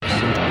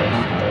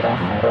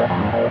Welcome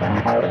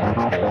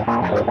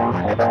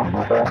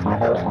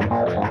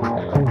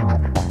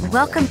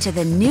to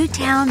the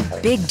Newtown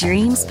Big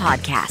Dreams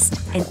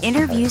podcast, an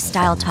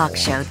interview-style talk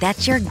show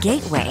that's your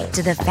gateway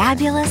to the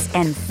fabulous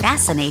and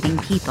fascinating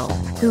people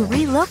who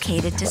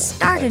relocated to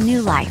start a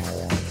new life.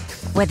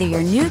 Whether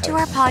you're new to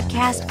our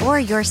podcast or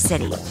your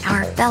city,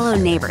 our fellow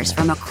neighbors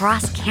from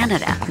across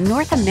Canada,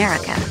 North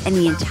America, and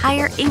the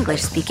entire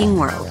English-speaking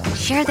world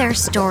share their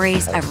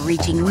stories of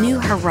reaching new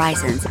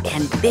horizons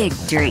and big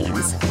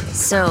dreams.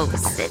 So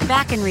sit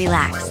back and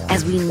relax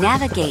as we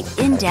navigate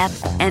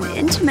in-depth and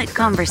intimate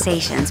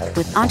conversations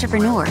with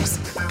entrepreneurs,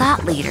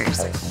 thought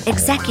leaders,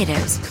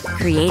 executives,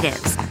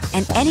 creatives,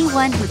 and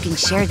anyone who can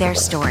share their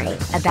story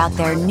about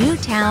their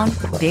Newtown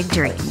big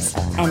dreams.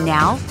 And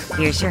now,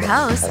 here's your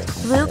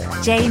host, Luke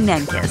J.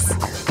 Menkes.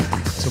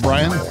 So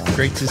Brian,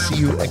 great to see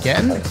you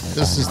again.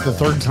 This is the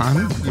third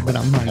time you've been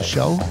on my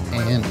show,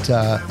 and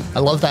I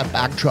love that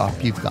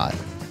backdrop you've got.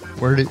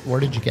 Where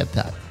did you get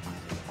that?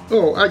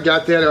 Oh, I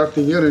got that off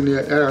the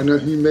internet. I don't know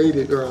who made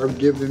it, or I'll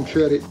give them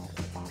credit.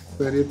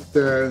 But it's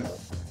the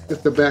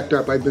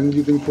backdrop I've been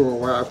using for a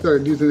while. I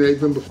started using it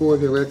even before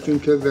the election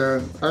because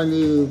I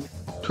knew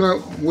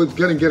Trump was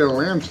going to get a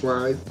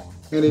landslide,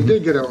 and he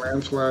did get a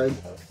landslide.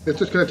 It's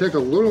just going to take a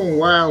little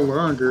while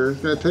longer.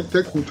 It's going to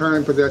take some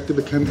time for that to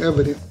become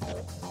evident.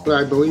 But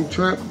I believe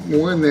Trump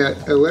won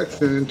that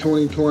election in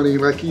 2020.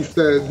 Like he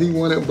says, he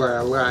won it by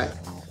a lot.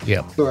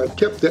 Yep. So I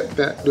kept that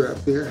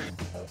backdrop there.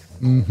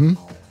 Mm-hmm.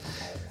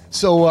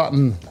 So I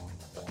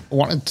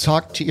want to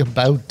talk to you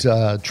about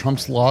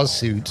Trump's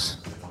lawsuit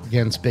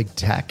against big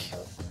tech.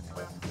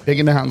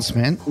 Big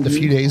announcement a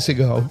few days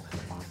ago.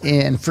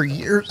 And for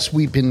years,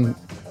 we've been,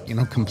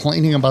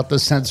 complaining about the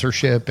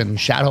censorship and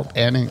shadow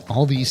banning,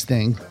 all these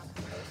things.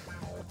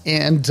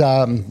 And,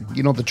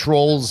 the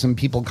trolls and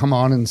people come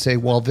on and say,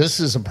 well, this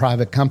is a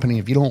private company.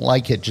 If you don't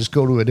like it, just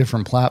go to a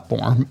different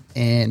platform.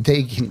 And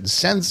they can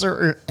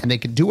censor and they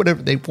can do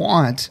whatever they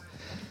want.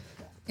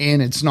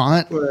 And it's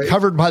not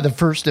covered by the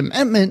First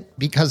Amendment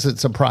because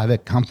it's a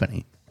private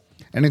company.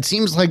 And it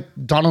seems like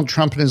Donald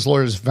Trump and his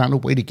lawyers found a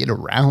way to get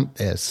around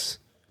this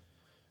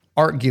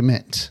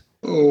argument.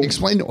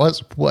 Explain to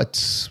us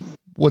what's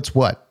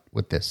what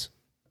with this.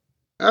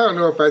 I don't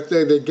know if I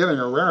say they're getting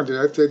around it.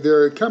 I say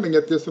they're coming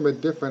at this from a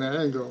different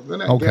angle. They're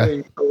not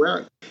getting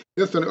around.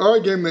 It's an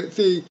argument.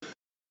 See,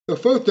 the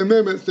First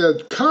Amendment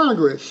says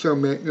Congress shall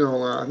make no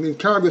law. I mean,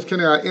 Congress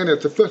cannot, in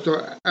its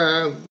official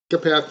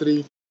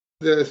capacity,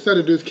 the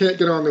senators can't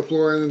get on the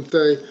floor and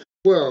say,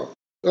 well,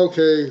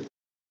 okay,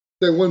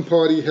 say one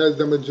party has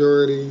the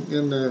majority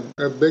in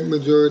a big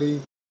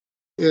majority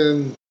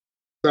in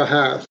the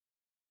House.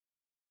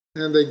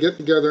 And they get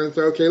together and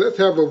say, okay, let's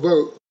have a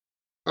vote.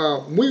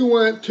 We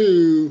want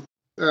to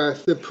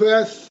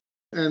suppress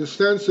and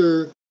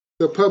censor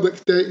the public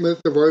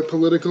statements of our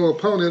political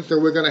opponents, so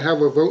we're going to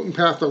have a vote and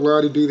pass a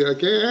law to do that.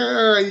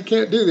 Okay, you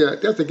can't do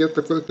that. That's against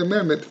the First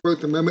Amendment. The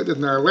First Amendment does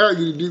not allow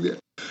you to do that.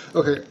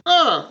 Okay,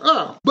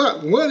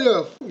 but what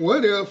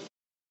if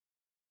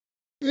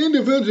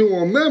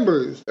individual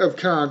members of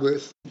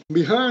Congress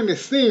behind the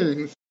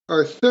scenes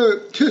are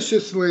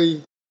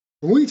surreptitiously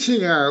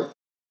reaching out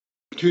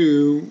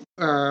to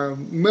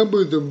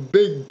members of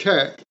big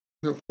tech,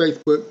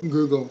 Facebook,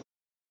 Google,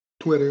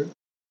 Twitter.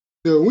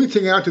 They're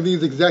reaching out to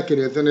these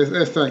executives and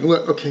they're saying,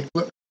 look,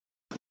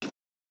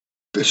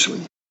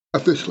 officially, I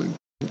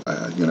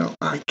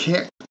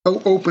can't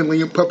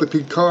openly and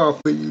publicly call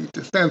for you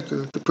to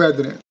censor the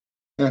president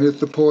and his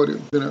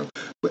supporters, but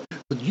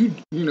you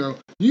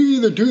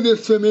either do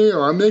this for me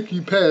or I'll make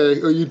you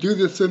pay, or you do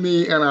this for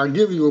me and I'll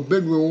give you a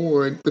big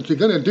reward, but you're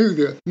going to do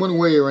this one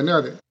way or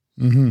another.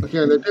 Mm-hmm.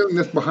 Okay, they're doing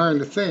this behind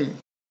the scenes.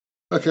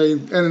 Okay,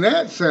 and in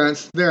that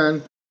sense,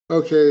 then,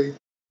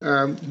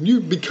 you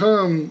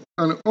become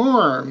an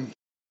arm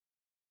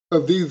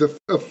of these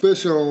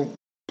official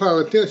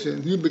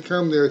politicians. You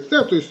become their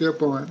censorship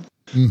arm.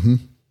 Mm-hmm.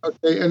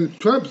 Okay, and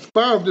Trump's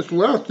filed this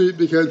lawsuit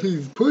because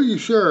he's pretty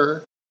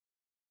sure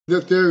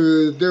that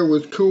there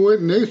was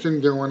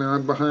coordination going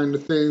on behind the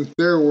scenes.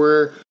 There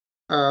were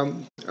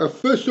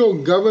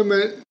official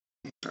government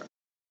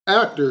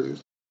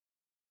actors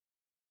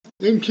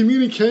in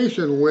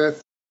communication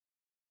with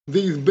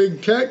these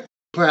big tech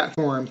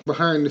platforms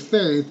behind the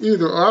scenes,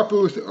 either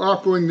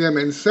offering them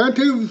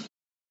incentives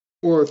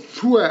or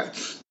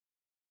threats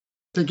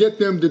to get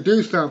them to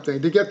do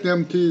something, to get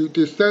them to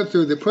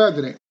censor the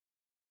president.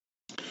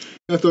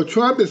 And so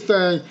Trump is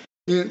saying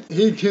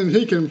he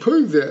can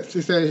prove this.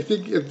 He's saying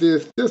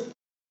if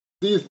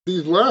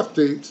these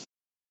lawsuits,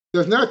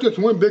 there's not just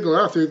one big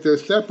lawsuit,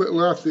 there's separate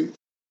lawsuits.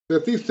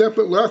 If these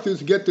separate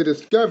lawsuits get to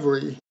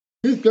discovery,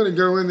 he's going to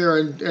go in there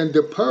and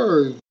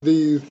depose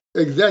these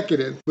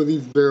executives for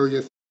these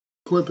various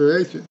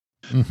corporations.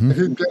 Mm-hmm.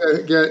 He's going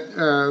to get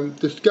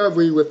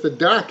discovery with the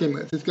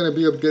documents. He's going to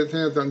be able to get his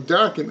hands on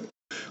documents.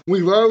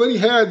 We've already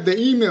had the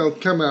emails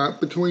come out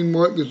between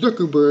Mark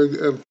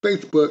Zuckerberg of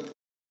Facebook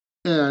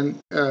and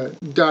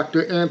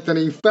Dr.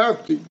 Anthony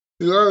Fauci.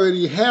 We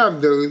already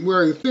have those. We've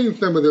already seen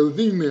some of those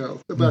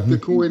emails about the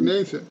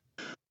coordination.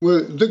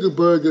 where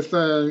Zuckerberg is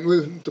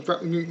saying to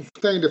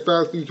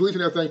Fauci,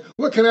 tweeting out saying,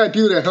 what can I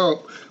do to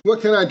help?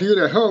 What can I do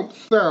to help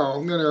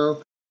sell,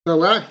 the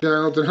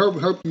lockdowns and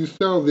help you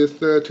sell this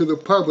to the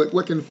public?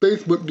 What can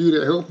Facebook do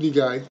to help you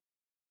guys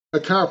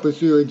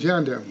accomplish your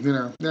agenda?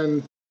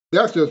 And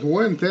that's just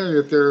one thing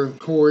that they're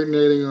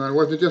coordinating on. It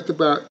wasn't just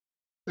about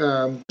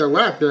the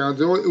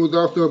lockdowns. It was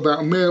also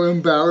about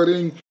mail-in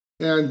balloting.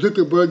 And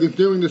Zuckerberg is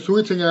doing the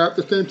switching out at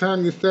the same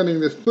time he's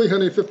sending this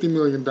 $350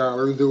 million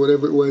or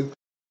whatever it was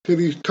to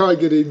these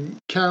targeted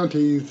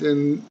counties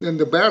and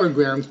the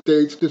battleground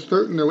states to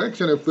certain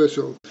election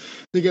officials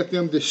to get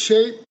them to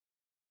shape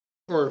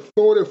or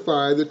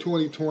fortify the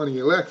 2020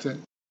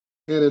 election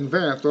in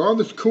advance. So all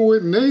this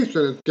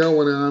coordination is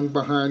going on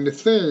behind the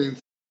scenes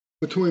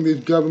between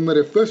these government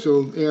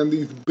officials and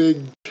these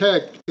big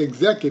tech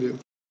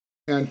executives.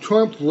 And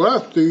Trump's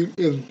lawsuit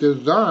is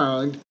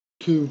designed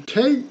to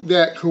take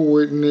that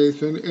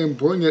coordination and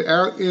bring it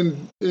out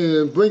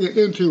bring it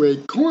into a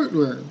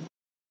courtroom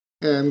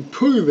and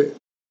prove it.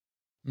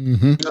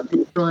 Mm-hmm. That's what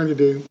he's trying to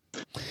do.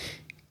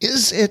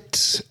 Is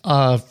it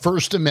a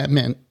First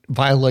Amendment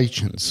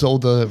violation? So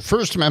the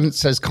First Amendment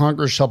says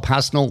Congress shall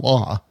pass no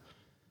law,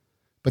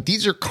 but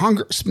these are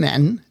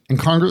congressmen and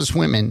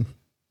congresswomen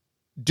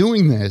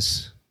doing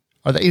this.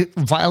 Are they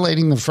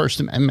violating the First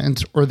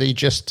Amendment, or are they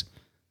just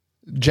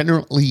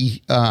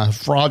generally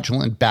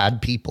fraudulent,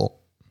 bad people?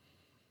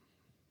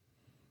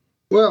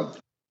 Well,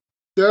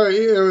 there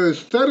is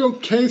federal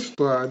case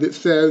law that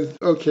says,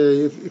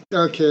 okay,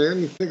 let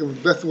me think of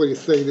the best way to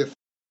say this.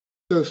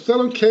 There's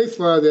federal case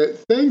law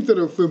that things that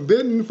are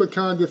forbidden for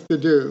Congress to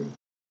do,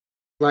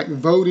 like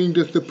voting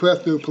to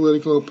suppress their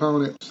political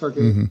opponents,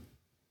 okay,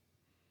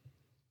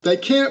 they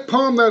can't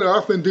palm that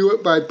off and do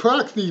it by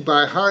proxy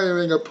by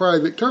hiring a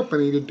private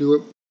company to do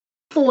it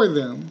for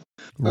them.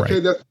 Right. Okay,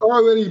 that's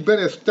already been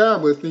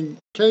established in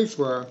case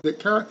law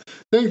that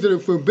things that are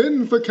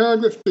forbidden for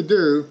Congress to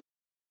do.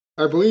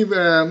 I believe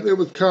it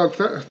was called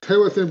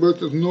Harrison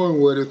versus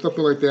Norwood or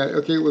something like that.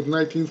 Okay, it was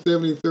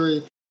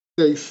 1973.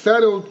 They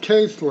settled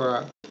case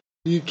law.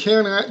 You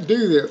cannot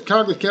do this.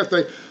 Congress can't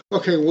say,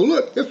 okay, well,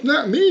 look, it's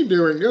not me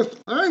doing this.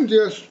 I'm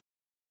just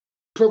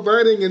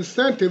providing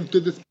incentive to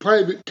this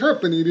private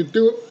company to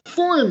do it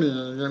for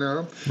me,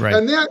 Right.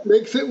 And that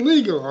makes it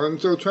legal. And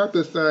so Trump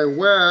is saying,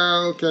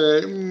 well,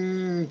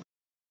 okay,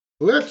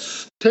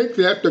 let's take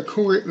that to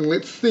court and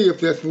let's see if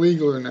that's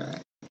legal or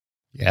not.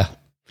 Yeah.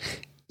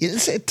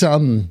 Is it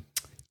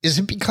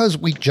because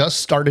we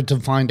just started to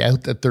find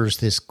out that there's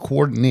this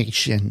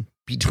coordination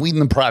between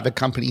the private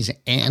companies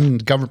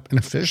and government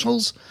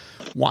officials?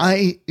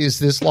 Why is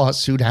this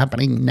lawsuit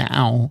happening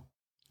now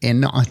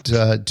and not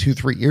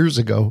 2-3 years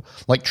ago?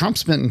 Like,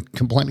 Trump's been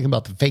complaining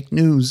about the fake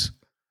news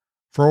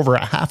for over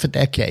a half a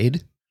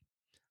decade.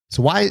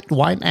 So why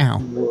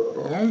now?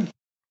 Well,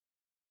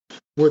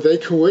 were they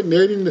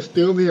coordinating to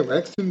steal the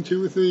election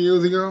 2 or 3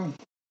 years ago?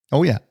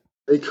 Oh, yeah.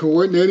 They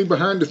coordinating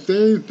behind the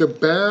scenes to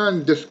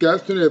ban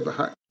discussion of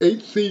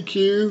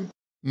HCQ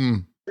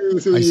 2 or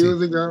 3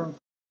 years ago.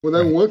 Were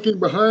they working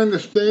behind the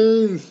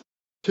scenes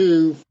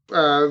to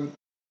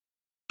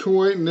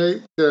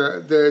coordinate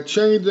the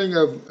changing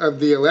of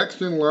the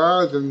election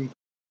laws in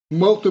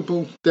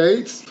multiple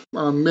states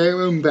on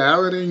mail-in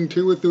balloting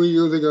 2 or 3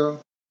 years ago?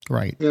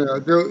 Right.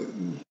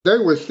 They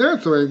were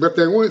censoring, but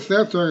they weren't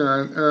censoring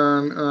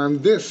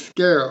on this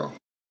scale.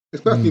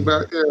 Especially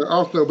about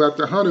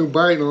the Hunter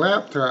Biden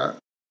laptop.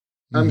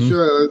 I'm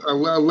sure a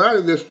lot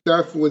of this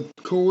stuff was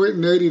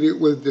coordinated. It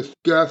was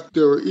discussed.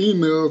 There were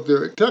emails,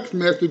 there were text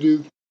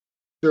messages,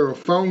 there were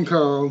phone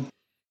calls,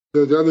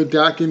 there's other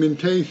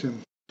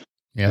documentation.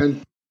 Yeah.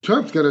 And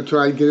Trump's going to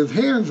try to get his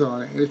hands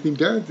on it. And if he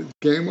does, it's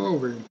game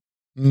over.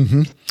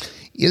 Mm-hmm.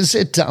 Is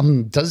it,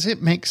 does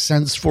it make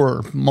sense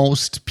for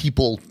most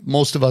people,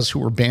 most of us who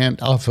were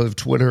banned off of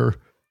Twitter,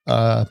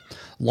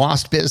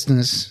 lost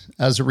business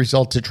as a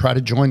result to try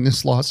to join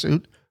this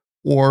lawsuit?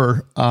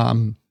 Or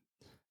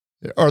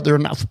are there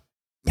enough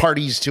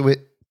parties to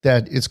it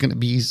that it's going to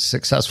be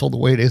successful the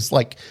way it is?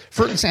 Like,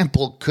 for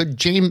example, could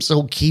James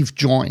O'Keefe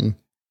join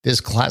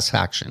this class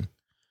action?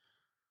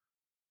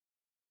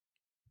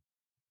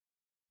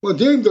 Well,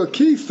 James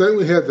O'Keefe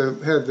certainly had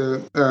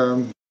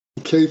the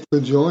case for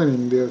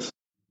joining this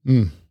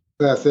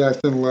class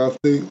action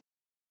lawsuit.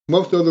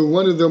 Most of the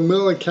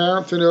run-of-the-mill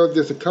accounts,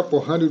 just a couple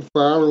hundred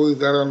followers.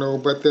 I don't know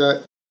about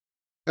that.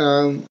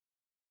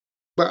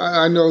 But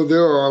I know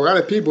there are a lot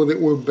of people that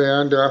were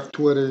banned off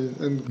Twitter,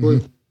 and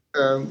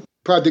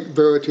Project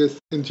Veritas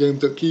and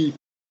James O'Keefe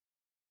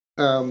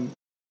are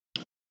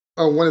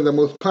one of the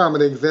most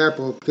prominent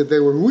examples because they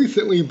were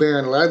recently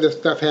banned. A lot of this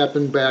stuff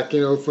happened back,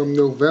 from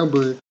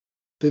November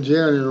to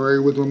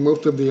January was when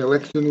most of the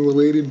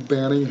election-related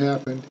banning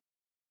happened.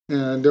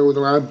 And there was a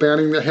lot of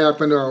banning that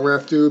happened all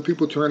after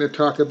people trying to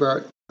talk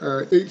about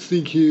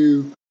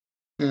HCQ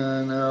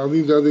and all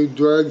these other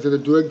drugs and the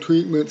drug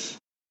treatments.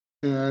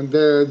 And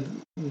the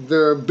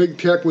big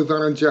tech was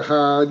on a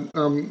jihad.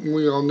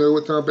 We all know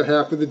it's on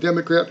behalf of the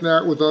Democrats now.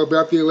 It was all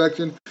about the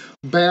election,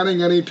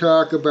 banning any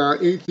talk about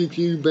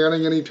HCQ,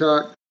 banning any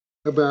talk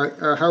about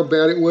how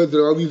bad it was that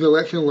all these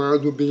election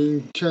laws were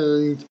being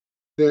changed,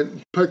 that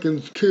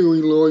Perkins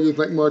Coie lawyers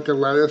like Mark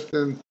Elias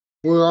and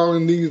were all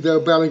in these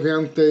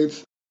battleground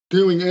states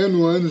doing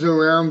end-runs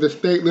around the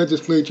state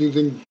legislatures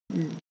and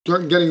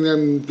getting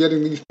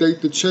these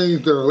states to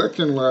change their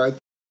election laws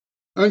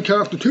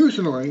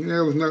unconstitutionally.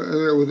 It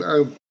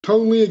was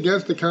totally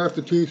against the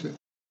Constitution.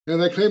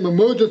 And they claim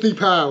emergency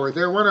powers.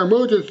 They want an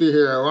emergency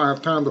here. I don't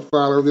have time to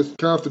follow this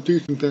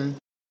Constitution thing.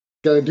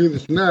 Got to do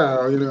this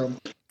now,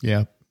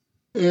 Yeah.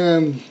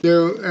 And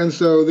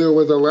so there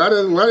was a lot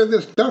of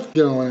this stuff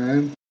going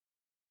on.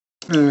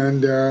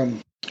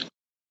 And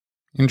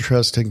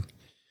Interesting.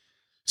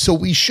 So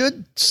we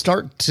should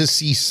start to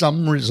see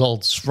some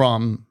results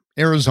from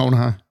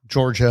Arizona,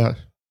 Georgia,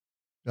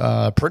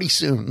 pretty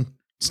soon.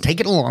 It's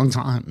taken a long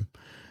time.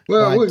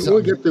 Well,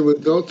 we'll get the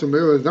results from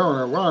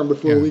Arizona long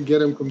before we get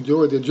them from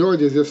Georgia.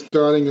 Georgia's just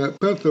starting up.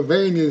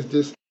 Pennsylvania's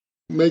just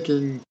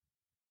making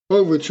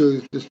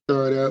overtures to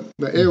start up.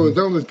 But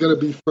Arizona's going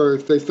to be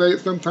first. They say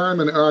it's sometime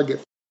in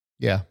August.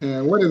 Yeah.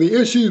 And one of the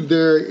issues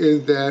there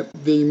is that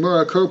the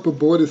Maricopa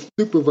Board of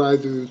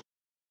Supervisors,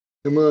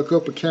 the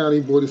Maricopa County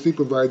Board of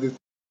Supervisors,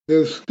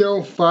 is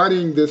still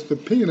fighting this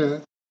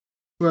subpoena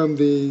from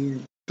the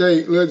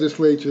state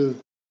legislature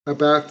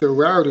about the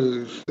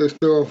routers. They're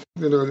still,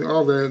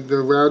 all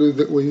the routers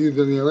that were used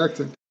in the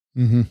election.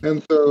 Mm-hmm.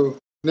 And so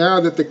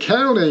now that the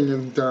counting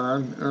is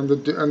done,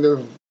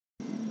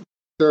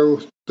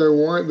 they're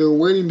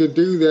waiting to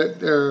do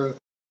that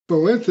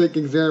forensic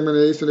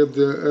examination of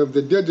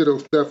the digital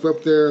stuff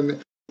up there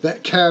in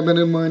that cabin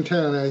in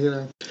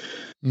Montana.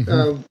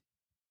 Mm-hmm.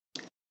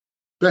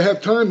 They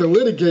have time to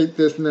litigate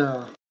this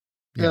now.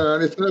 Yeah.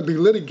 And it's going to be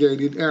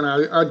litigated, and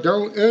I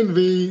don't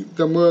envy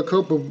the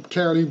Maricopa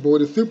County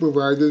Board of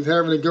Supervisors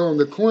having to go in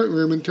the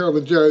courtroom and tell the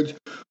judge,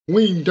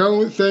 we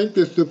don't think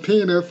the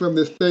subpoena from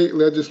the state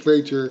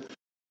legislature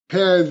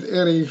has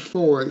any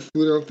force.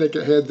 We don't think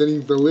it has any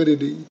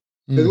validity.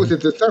 Which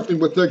is something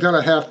what they're going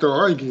to have to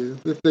argue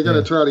if they're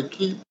going to try to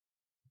keep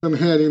them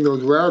handing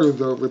those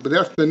routers over. But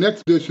that's the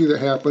next issue that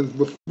happens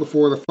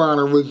before the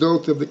final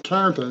results of the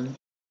counting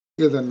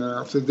is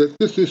announced, is that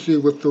this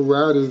issue with the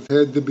routers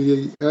had to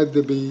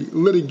be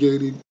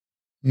litigated,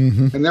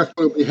 and that's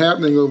going to be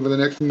happening over the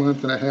next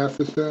month and a half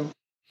or so.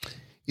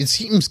 It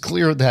seems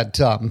clear that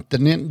the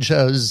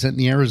ninjas in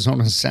the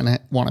Arizona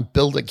Senate want to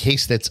build a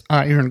case that's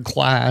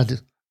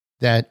ironclad,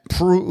 that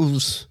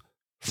proves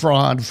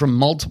fraud from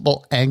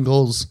multiple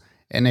angles,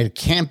 and it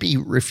can't be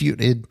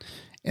refuted.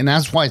 And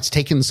that's why it's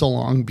taken so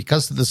long,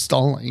 because of the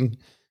stalling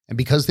and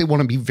because they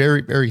want to be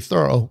very, very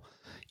thorough.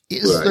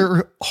 Is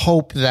there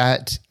hope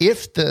that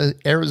if the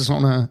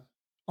Arizona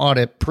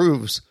audit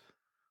proves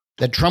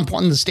that Trump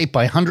won the state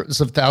by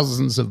hundreds of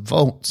thousands of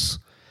votes,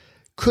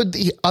 could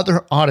the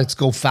other audits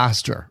go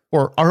faster?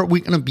 Or are we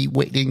going to be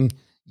waiting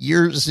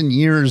years and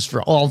years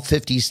for all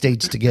 50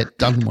 states to get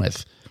done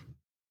with?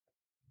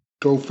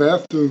 Go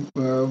faster?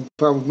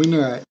 Probably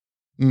not.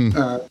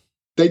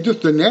 They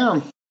just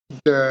announced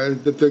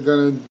that they're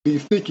going to be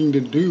seeking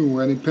to do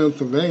one in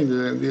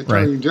Pennsylvania. The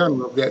Attorney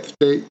General of that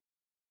state,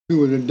 who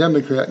was a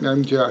Democrat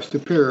named Josh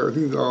Shapiro,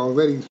 who's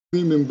already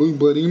screaming blue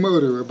bloody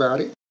murder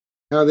about it,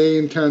 how they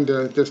intend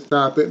to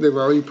stop it. They've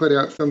already put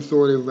out some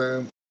sort of,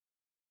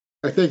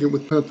 I think it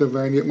was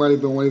Pennsylvania, it might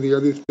have been one of the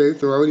other states,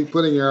 they're already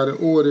putting out an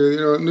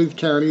order. These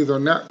counties are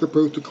not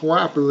supposed to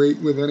cooperate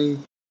with any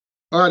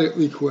audit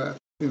requests,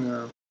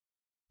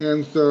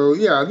 And so,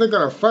 they're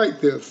going to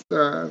fight this.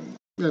 I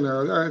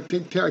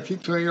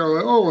keep saying,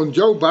 and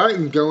Joe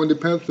Biden's going to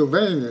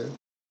Pennsylvania.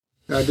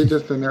 They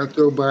just announced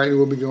Joe Biden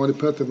will be going to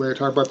Pennsylvania to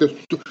talk about this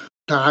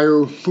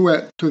dire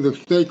threat to the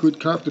sacred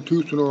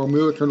constitutional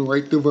American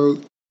right to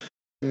vote.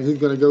 And he's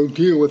going to go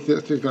deal with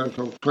this. He's going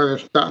to try to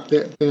stop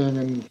that thing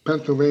in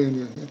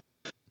Pennsylvania.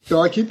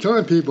 So I keep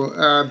telling people,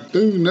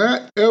 do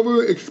not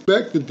ever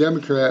expect the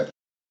Democrats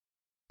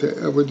to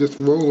ever just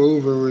roll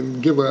over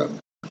and give up,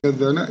 because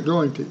they're not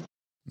going to.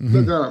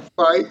 They're going to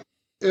fight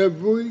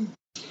every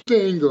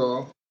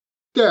single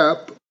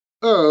step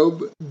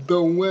of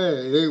the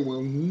way. They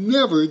will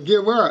never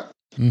give up.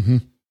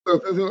 So,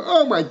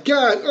 oh my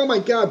God,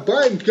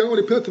 Biden's going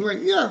to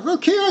Pennsylvania. Yeah,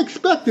 okay, I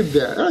expected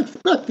that. I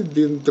expected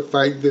them to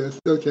fight this,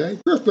 okay?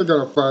 Of course they're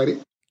going to fight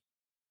it.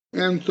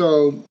 And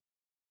so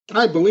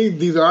I believe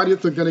these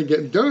audits are going to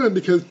get done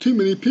because too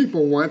many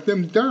people want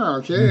them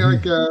done, okay?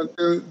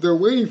 They're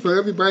waiting for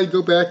everybody to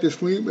go back to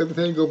sleep,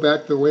 everything to go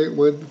back the way it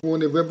was before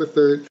November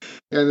 3rd,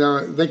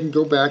 and they can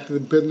go back to the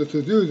business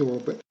as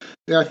usual. But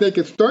I think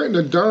it's starting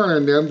to dawn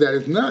on them that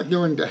it's not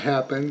going to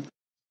happen.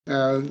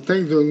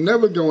 Things are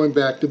never going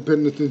back to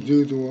business as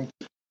usual.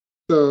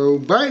 So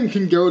Biden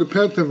can go to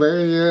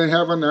Pennsylvania and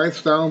have a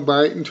nice sound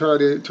bite and try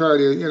to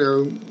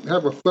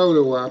have a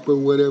photo op or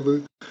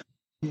whatever.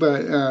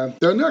 But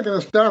they're not going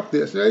to stop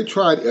this. They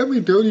tried every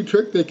dirty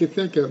trick they could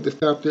think of to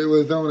stop the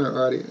Arizona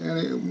audit,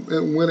 and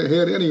it went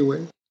ahead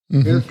anyway.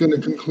 And it's going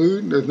to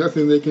conclude. There's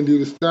nothing they can do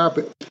to stop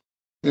it.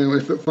 And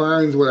if it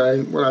finds what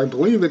I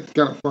believe it's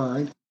going to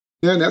find,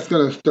 then that's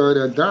going to start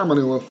a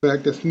domino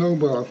effect, a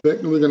snowball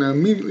effect, and we're going to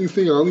immediately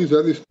see all these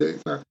other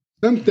states.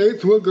 some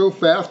states will go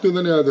faster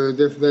than others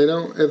if they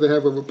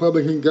have a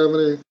Republican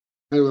governor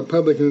and a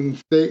Republican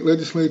state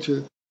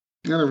legislature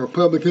and a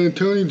Republican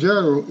attorney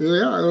general.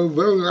 Yeah,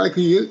 very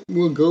likely it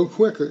will go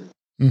quicker.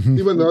 Mm-hmm.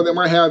 Even though they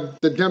might have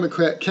the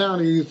Democrat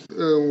counties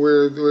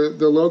where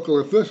the local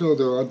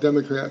officials are all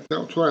Democrats,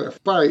 they'll try to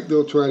fight,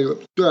 they'll try to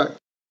obstruct.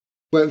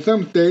 But in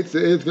some states,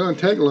 it's going to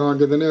take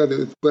longer than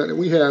others. But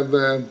we have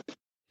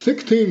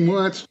 16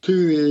 months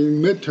to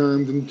the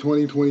midterms in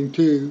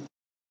 2022.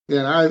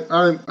 And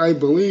I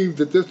believe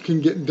that this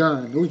can get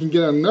done. We can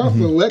get enough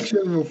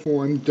election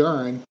reform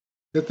done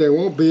that they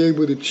won't be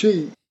able to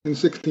cheat in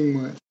 16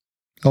 months.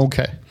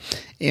 Okay.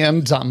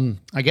 And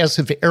I guess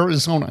if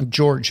Arizona,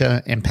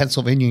 Georgia, and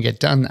Pennsylvania get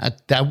done,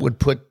 that would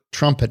put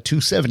Trump at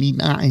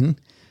 279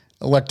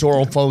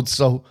 electoral votes.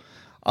 So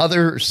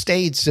other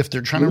states, if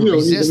they're trying to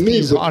resist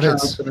these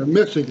audits,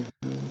 Michigan,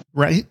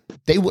 right,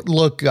 they would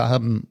look,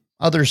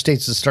 other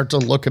states would start to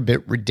look a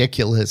bit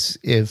ridiculous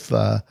if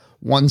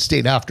one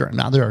state after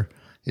another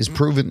is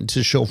proven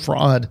to show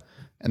fraud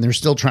and they're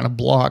still trying to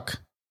block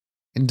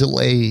and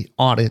delay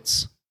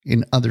audits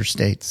in other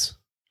states.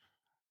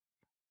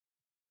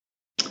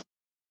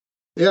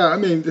 Yeah, I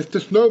mean, the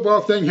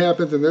snowball thing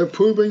happens, and they're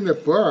proving the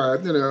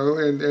fraud,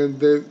 and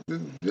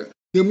the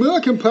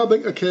American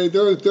public, okay,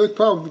 there's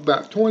probably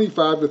about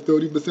 25 to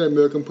 30% of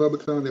American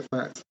public on the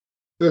fence.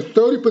 There's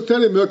 30% of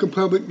the American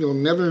public, you'll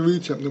never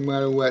reach them no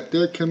matter what.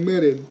 They're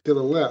committed to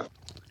the left.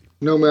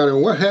 No matter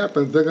what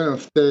happens, they're going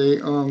to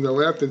stay on the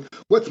left. And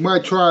what's my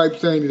tribe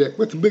saying today?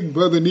 What's Big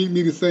Brother need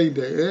me to say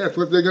today? And that's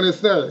what they're going to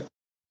say,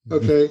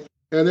 okay?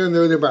 And then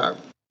there's about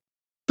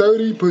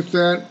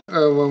 30%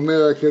 of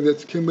America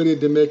that's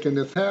committed to making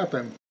this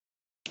happen.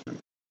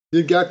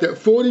 You got that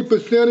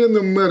 40% in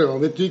the middle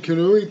that you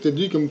can reach, that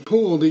you can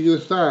pull to your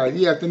side.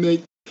 You have to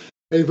make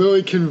a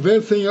very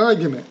convincing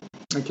argument,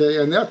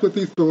 okay? And that's what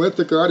these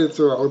forensic audits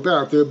are all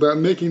about. They're about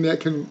making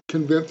that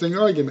convincing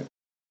argument.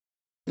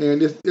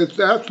 And it's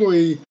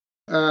actually,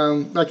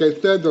 like I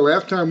said the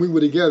last time we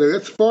were together,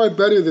 it's far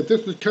better that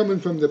this is coming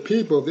from the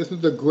people. This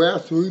is a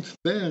grassroots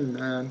thing,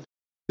 man.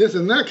 This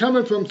is not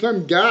coming from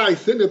some guy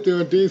sitting up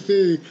there in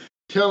D.C.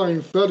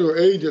 telling federal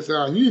agents,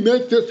 you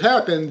make this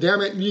happen,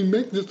 damn it, you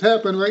make this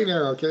happen right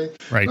now, okay?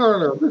 Right.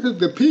 No. This is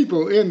the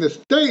people in the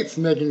states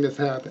making this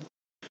happen.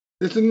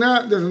 This is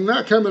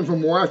not coming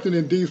from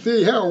Washington,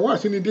 D.C. Hell,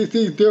 Washington,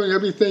 D.C. is doing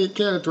everything it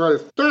can to try to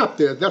stop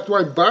this. That's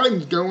why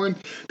Biden's going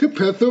to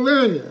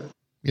Pennsylvania.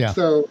 Yeah.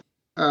 So,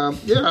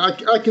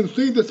 I can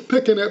see this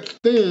picking up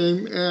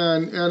steam,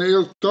 and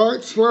it'll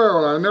start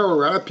slow. I know a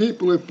lot of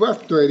people are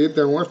frustrated.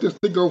 They want this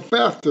to go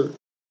faster.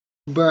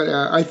 But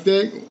I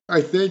think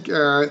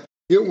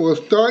it will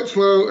start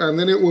slow, and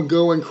then it will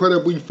go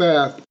incredibly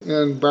fast.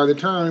 And by the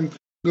time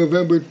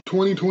November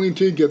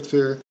 2022 gets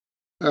here,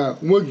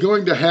 we're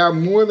going to have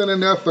more than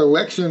enough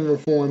election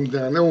reform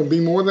done. There will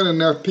be more than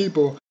enough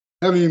people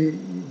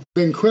having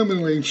been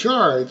criminally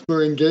charged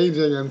for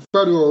engaging in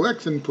federal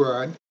election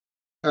fraud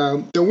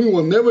that we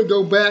will never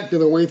go back to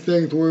the way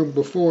things were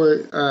before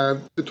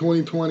the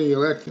 2020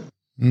 election.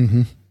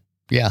 Mm-hmm.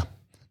 Yeah.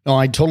 No,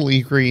 I totally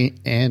agree.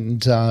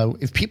 And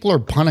if people are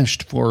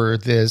punished for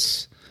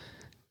this,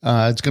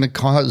 it's going to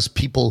cause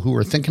people who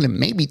are thinking of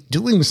maybe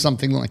doing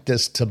something like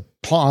this to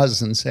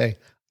pause and say,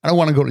 I don't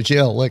want to go to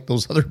jail like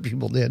those other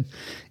people did.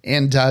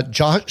 And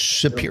Josh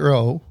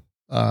Shapiro,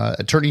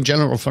 Attorney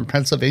General from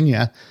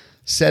Pennsylvania,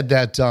 said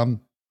that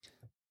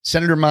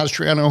Senator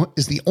Mastriano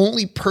is the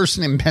only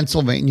person in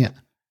Pennsylvania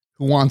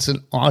who wants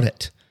an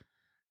audit.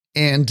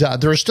 And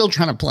they're still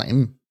trying to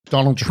blame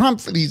Donald Trump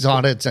for these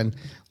audits. And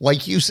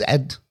like you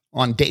said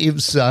on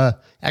Dave's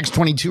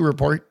X22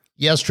 report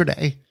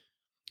yesterday,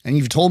 and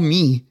you've told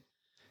me,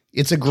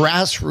 it's a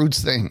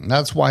grassroots thing.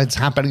 That's why it's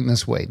happening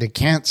this way. They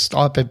can't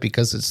stop it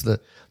because it's the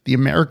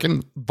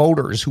American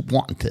voters who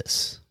want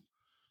this.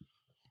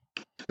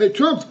 Hey,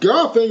 Trump's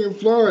golfing in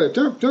Florida.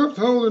 Trump's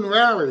holding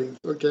rallies,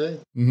 okay?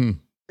 Mm-hmm.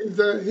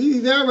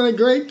 He's having a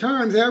great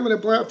time. He's having a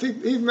blast.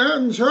 He's not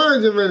in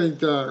charge of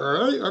anything, all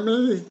right? I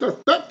mean, he's a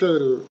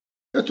spectator.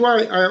 That's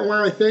why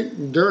I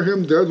think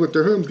Durham does what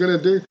Durham's going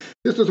to do.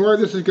 This is why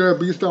this is going to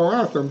be so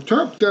awesome.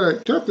 Trump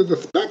is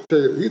a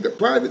spectator. He's a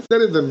private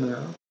citizen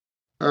now,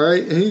 all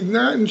right? And he's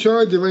not in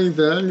charge of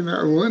anything. He's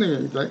not running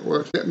anything.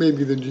 Well, except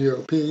maybe the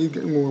GOP. He's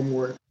getting more and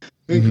more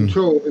in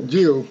control of the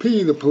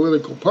GOP, the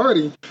political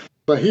party.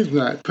 But he's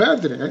not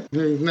president.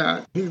 He's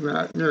not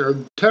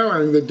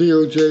telling the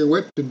DOJ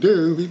what to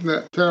do. He's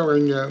not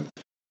telling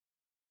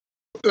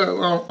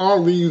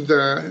all these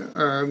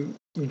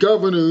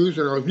governors,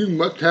 you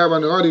must have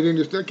an audit in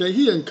your state. Okay,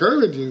 he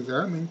encourages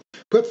them. He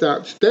puts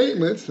out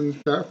statements and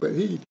stuff, but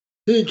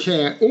he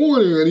can't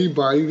order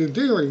anybody to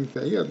do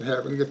anything. He doesn't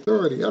have any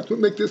authority. That's what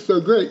makes this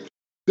so great.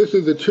 This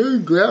is a true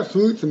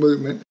grassroots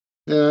movement,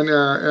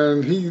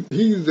 and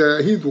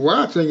he's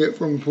watching it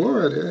from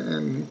Florida,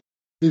 and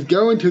he's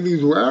going to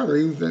these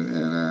rallies, and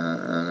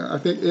I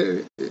think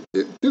it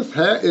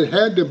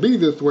had to be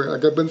this way.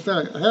 Like I've been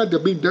saying, it had to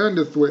be done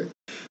this way.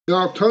 The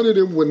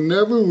alternative would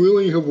never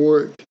really have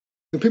worked.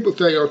 And people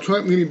say,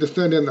 Trump needed to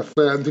send in the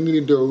feds. He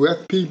needed to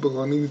arrest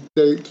people in these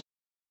states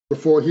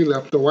before he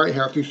left the White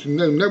House. He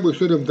never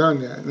should have done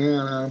that.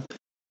 And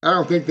I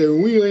don't think they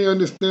really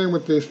understand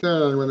what they're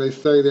saying when they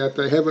say that.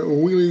 They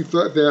haven't really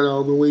thought that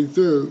all the way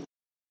through.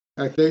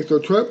 I think so.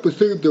 Trump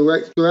pursued the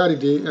right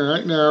strategy, and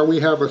right now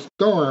we have a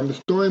storm. The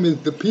storm is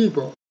the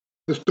people.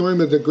 The storm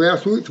is the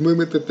grassroots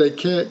movement that they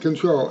can't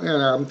control.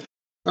 And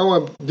I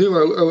want to do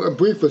a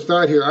brief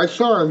aside here. I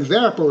saw an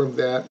example of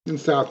that in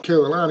South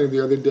Carolina the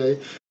other day.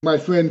 My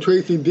friend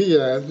Tracy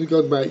Diaz, she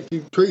goes by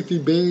Tracy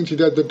Bean. She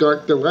does the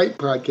Dark Delight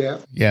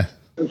podcast. Yeah.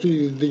 And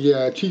she's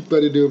the chief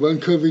editor of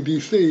Uncover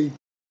DC.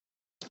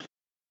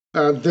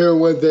 There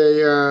was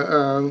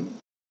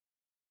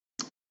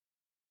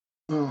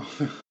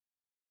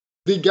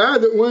the guy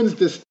that runs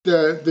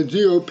the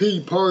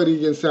GOP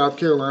party in South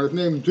Carolina, his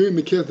name is Drew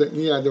McKissick.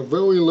 He has a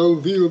very low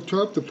view of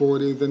Trump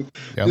supporters, and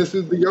This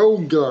is the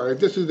old guard.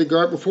 This is the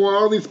guard before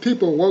all these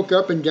people woke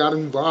up and got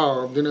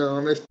involved,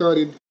 and they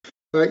started,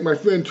 like my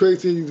friend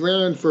Tracy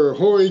ran for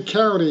Horry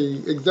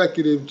County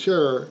executive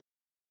chair,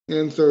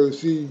 and so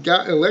she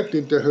got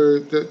elected to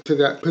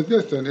that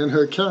position in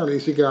her county.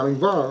 She got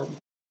involved.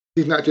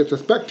 She's not just a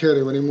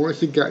spectator anymore.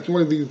 She's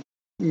one of these,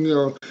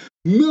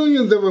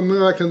 millions of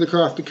Americans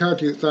across the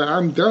country that say,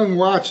 I'm done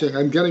watching,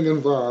 I'm getting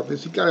involved. And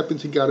she got up and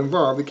she got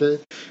involved,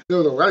 okay? There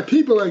was a lot of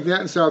people like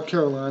that in South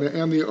Carolina,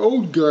 and the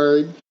old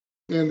guard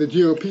and the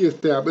GOP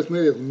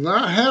establishment is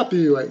not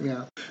happy right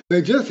now.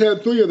 They just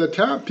had 3 of the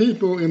top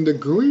people in the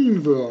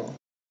Greenville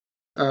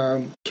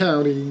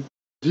County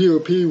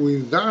GOP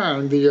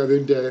resigned the other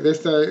day. They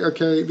say,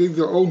 okay, these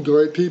are old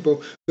guard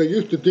people. They're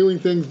used to doing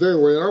things their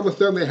way. And all of a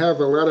sudden they have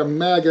a lot of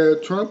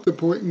MAGA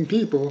Trump-supporting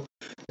people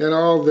and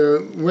all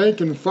the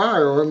rank and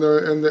file, and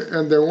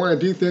they want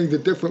to do things a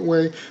different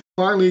way.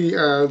 Finally,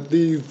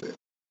 these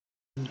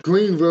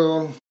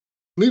Greenville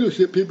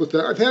leadership people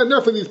said, I've had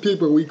enough of these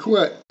people, we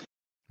quit.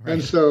 Right.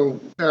 And so,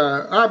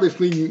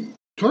 obviously,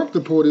 Trump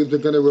supporters are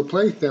going to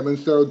replace them. And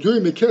so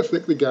Drew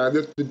McKissick, the guy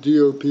that's the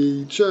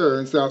GOP chair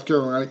in South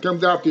Carolina,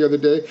 comes out the other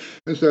day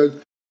and says,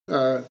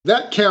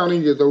 that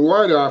county is a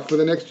write-off for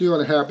the next year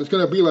and a half. It's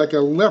going to be like a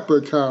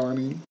leper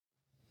colony.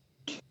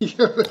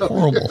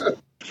 Horrible.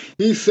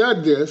 He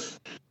said this.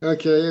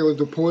 Okay, it was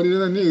reported in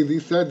the news. He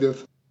said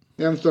this.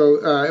 And so,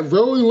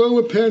 very low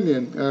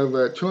opinion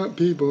of Trump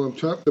people, of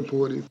Trump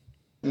supporters.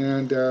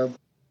 And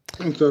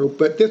so,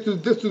 but this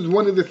is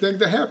one of the things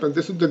that happens.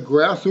 This is the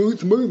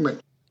grassroots movement.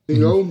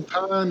 The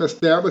old-time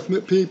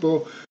establishment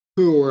people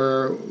who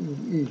are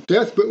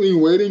desperately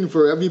waiting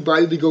for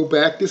everybody to go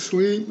back to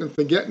sleep and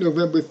forget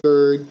November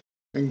 3rd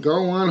and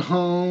go on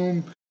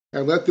home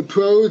and let the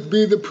pros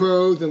be the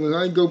pros and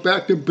then go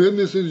back to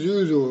business as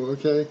usual,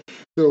 okay?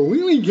 So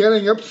really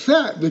getting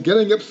upset. They're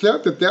getting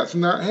upset that that's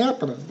not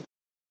happening.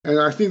 And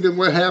I think that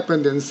what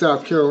happened in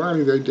South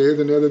Carolina the other day is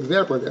another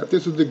example of that.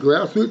 This is the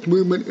grassroots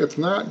movement. It's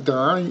not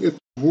dying. It's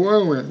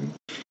growing.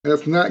 And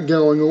it's not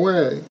going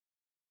away.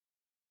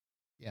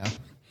 Yeah.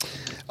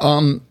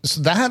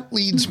 So that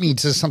leads me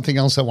to something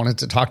else I wanted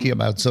to talk to you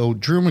about. So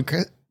Drew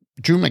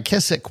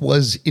McKissick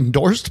was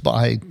endorsed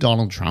by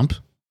Donald Trump.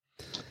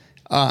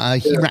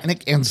 He ran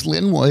against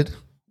Lin Wood.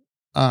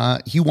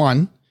 He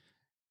won.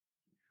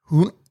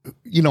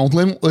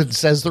 Lin Wood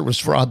says there was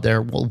fraud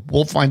there.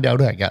 We'll find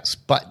out, I guess.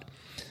 But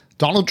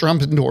Donald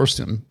Trump endorsed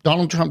him.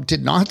 Donald Trump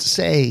did not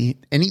say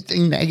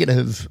anything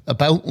negative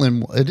about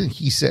Lin Wood.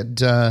 He said,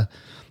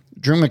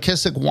 Drew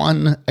McKissick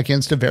won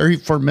against a very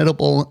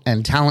formidable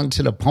and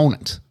talented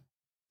opponent.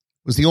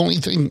 It was the only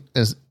thing,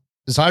 as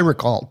I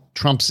recall,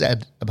 Trump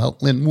said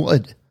about Lin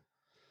Wood.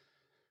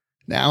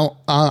 Now,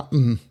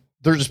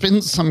 there's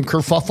been some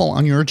kerfuffle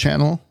on your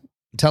channel,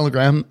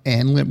 Telegram,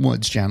 and Lin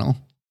Wood's channel.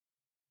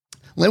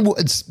 Lin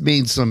Wood's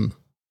made some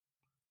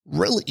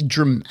really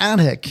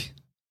dramatic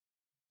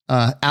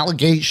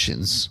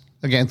allegations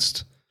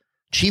against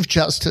Chief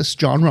Justice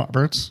John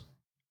Roberts,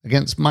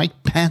 against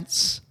Mike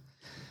Pence.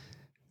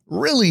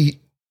 Really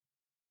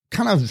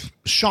kind of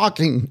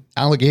shocking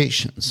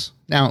allegations.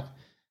 Now,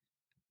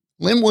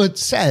 Lin Wood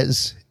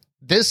says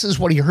this is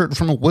what he heard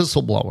from a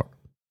whistleblower.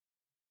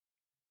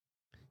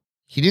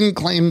 He didn't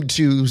claim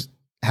to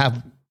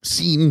have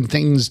seen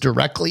things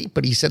directly,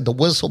 but he said the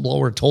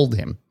whistleblower told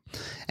him.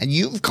 And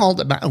you've called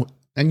him out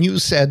and you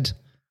said,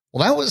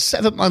 well, that was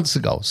 7 months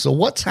ago. So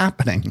what's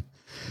happening?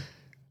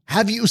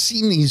 Have you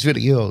seen these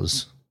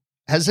videos?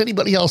 Has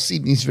anybody else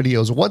seen these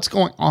videos? What's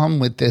going on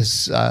with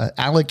this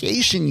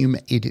allegation you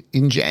made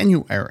in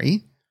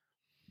January?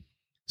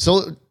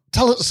 So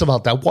tell us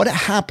about that. What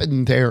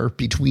happened there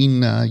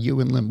between you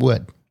and Lin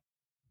Wood?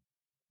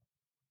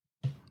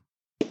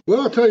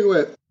 Well, I'll tell you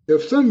what.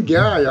 If some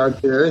guy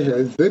out there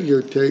has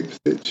videotapes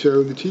that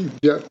show the Chief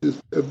Justice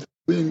of the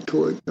Supreme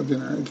Court of the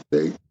United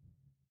States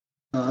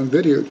on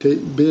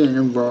videotape being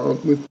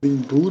involved with the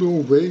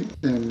brutal rape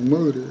and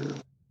murder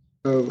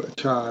of a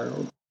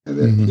child, and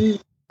that he,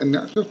 and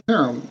not just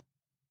him,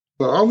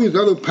 but all these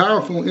other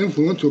powerful,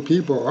 influential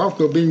people are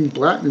also being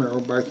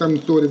blackmailed by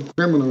some sort of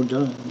criminal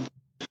gang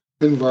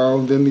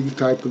involved in these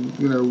type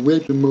of,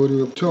 rape and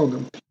murder of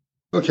children.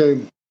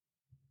 Okay,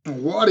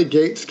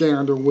 Watergate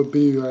scandal would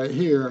be right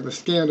here. And the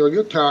scandal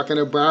you're talking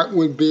about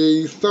would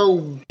be so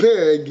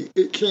big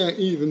it can't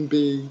even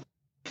be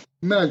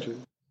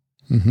measured.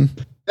 Mm-hmm.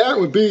 That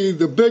would be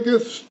the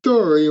biggest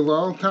story of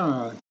all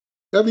time.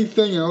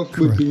 Everything else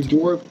would be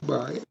dwarfed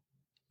by it.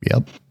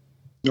 Yep.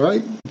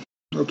 Right?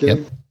 Okay.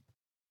 Yep.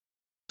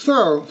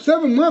 So,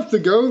 7 months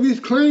ago, these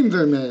claims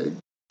are made.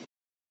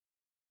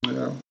 You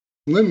know,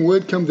 Lin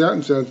Wood comes out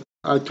and says,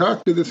 I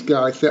talked to this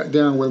guy, sat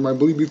down with him. I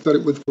believe he said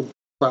it was for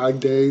 5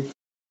 days.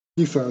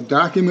 He saw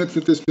documents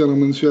that this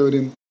gentleman showed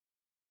him,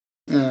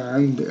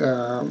 and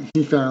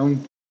he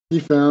found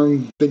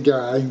the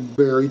guy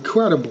very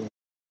credible.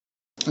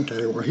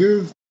 Okay, well,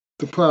 here's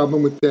the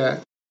problem with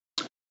that.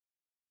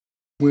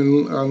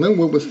 When Lin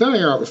Wood was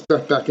saying all the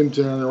stuff back in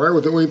January, I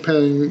wasn't really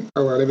paying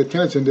a lot of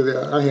attention to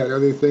that. I had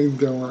other things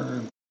going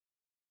on.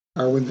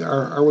 I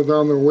was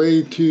on the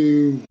way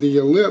to the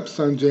Ellipse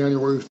on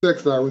January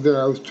 6th. I was there.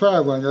 I was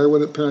traveling. I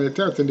wasn't paying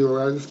attention to a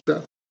lot of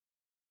stuff.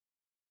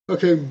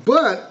 Okay,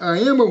 but I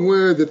am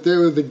aware that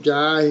there was a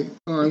guy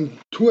on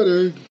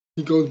Twitter.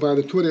 He goes by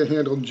the Twitter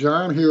handle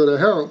John Here to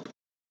Help.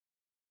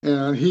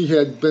 And he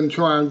had been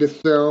trying to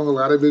sell a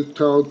lot of his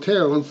tall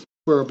tales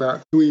for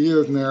about 3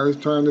 years now. He's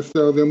trying to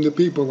sell them to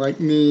people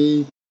like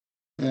me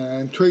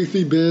and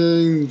Tracy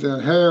Beans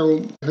and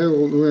Harold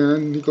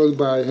Wren. He goes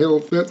by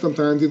Harold Flint.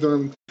 Sometimes he's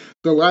on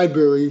the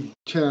library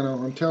channel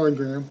on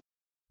Telegram.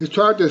 He's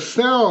tried to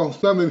sell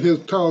some of his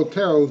tall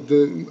tales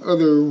to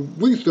other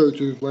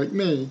researchers like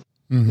me.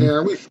 Mm-hmm.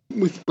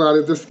 And we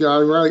spotted this guy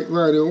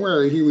right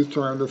away. He was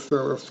trying to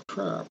sell us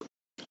crap.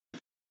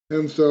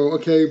 And so,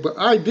 okay, but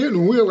I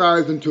didn't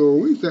realize until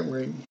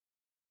recently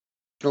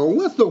a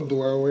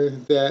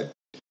whistleblower that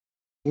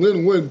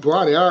Lin Wood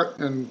brought out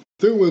and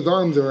threw his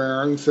arms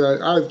around and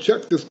said, I've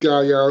checked this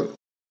guy out.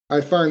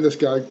 I find this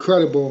guy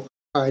credible.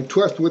 I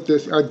trust what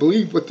I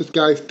believe what this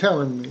guy's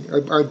telling me.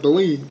 I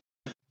believe.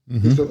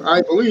 Mm-hmm. He said,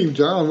 I believe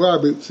John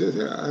Roberts says,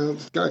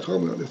 this guy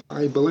told me this.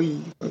 I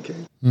believe. Okay.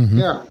 Mm-hmm.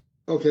 Yeah.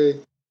 Okay.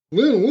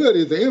 Lin Wood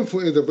is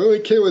a very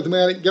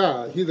charismatic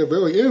guy. He's a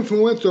very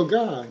influential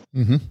guy.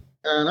 Mm-hmm.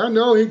 And I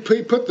know he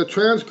put the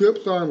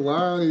transcripts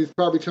online. He's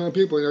probably telling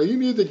people, you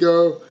need to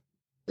go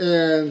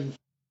and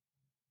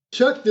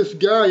check this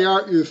guy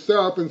out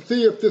yourself and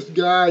see if this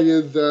guy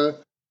is,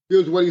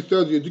 here's what he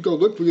says. You go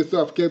look for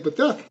yourself, okay? But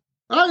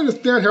I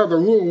understand how the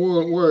real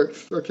world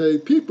works, okay?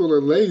 People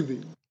are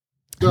lazy.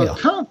 They're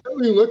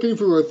constantly looking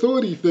for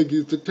authority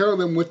figures to tell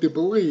them what to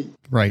believe.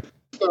 Right.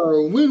 So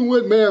Lin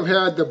Wood may have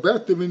had the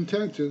best of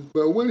intentions,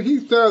 but when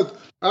he says,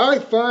 I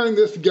find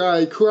this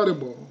guy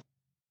credible,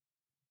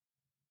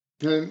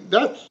 and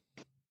that's,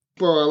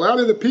 for a lot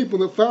of the people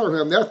that follow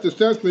him, that's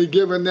essentially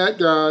giving that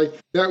guy,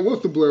 that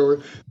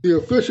whistleblower, the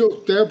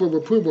official stamp of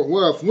approval.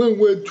 Well, if Lin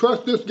Wood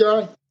trusts this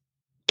guy,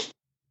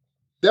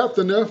 that's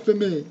enough for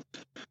me.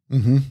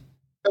 Mm-hmm.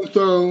 And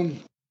so,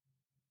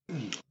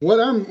 what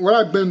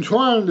I've been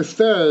trying to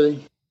say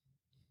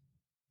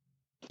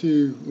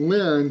to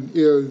Lin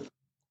is,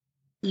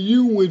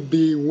 you would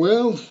be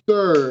well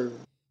served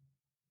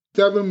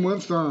 7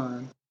 months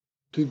on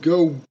to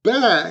go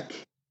back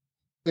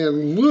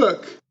and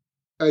look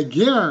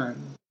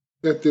again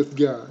at this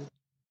guy,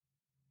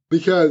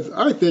 because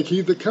I think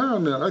he's a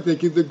con man. I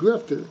think he's a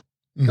grifter.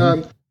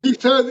 Mm-hmm. He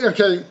said,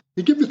 okay,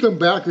 he gives you some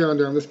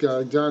background on this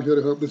guy, John Here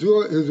to Help. His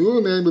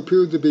real name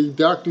appears to be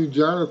Dr.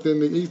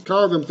 Jonathan. He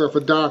calls himself a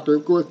doctor,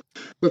 of course,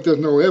 but there's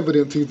no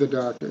evidence he's a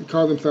doctor. He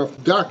calls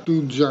himself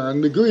Dr.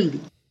 John McGreedy.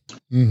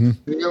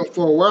 Mm-hmm.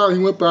 For a while, he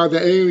went by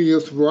the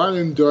alias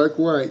Ryan Dark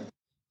White.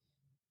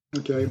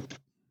 Okay.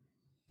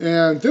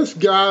 And this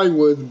guy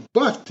was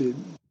busted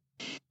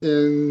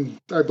in,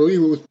 I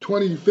believe it was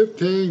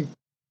 2015.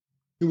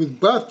 He was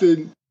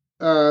busted.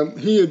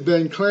 He had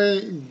been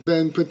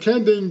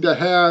pretending to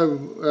have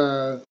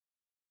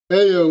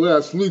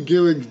ALS, Lou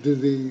Gehrig's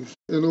disease,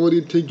 in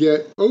order to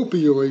get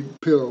opioid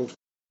pills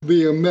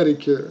via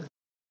Medicare.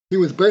 He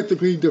was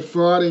basically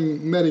defrauding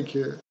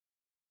Medicare.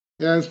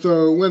 And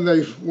so when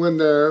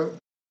the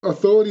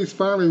authorities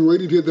finally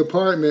raided his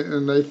apartment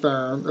and they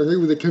found, he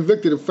was a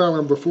convicted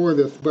felon before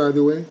this, by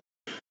the way,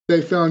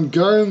 they found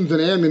guns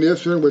and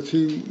ammunition, which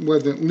he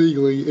wasn't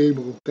legally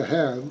able to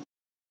have.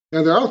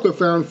 And they also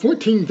found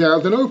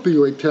 14,000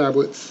 opioid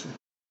tablets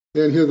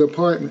in his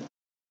apartment.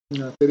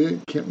 Now, they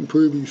can't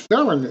prove he's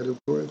selling it, of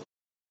course.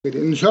 They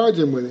didn't charge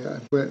him with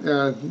that. But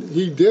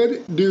he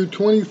did do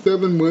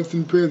 27 months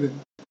in prison.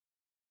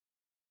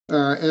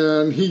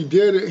 And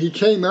he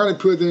came out of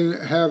prison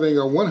having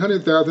a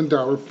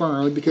 $100,000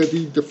 fine because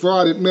he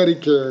defrauded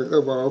Medicare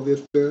of all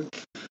this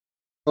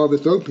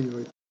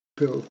opioid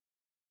pills.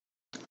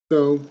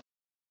 So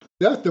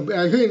that's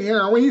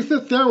when he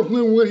sits down with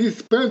Lin Wood, he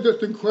spends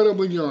this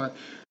incredible yarn.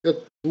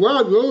 That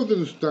Rod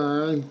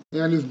Rosenstein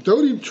and his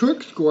dirty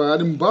trick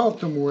squad in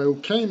Baltimore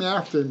came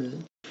after me,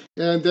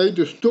 and they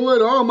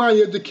destroyed all my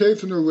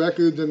educational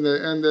records, and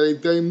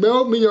they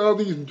mailed me all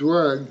these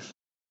drugs.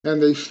 And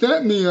they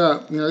set me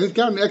up. He's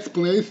got an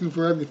explanation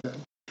for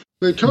everything.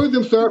 They turned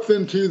himself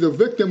into the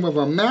victim of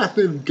a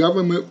massive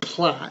government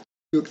plot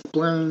to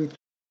explain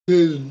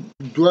his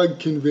drug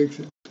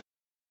conviction.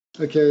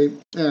 Okay,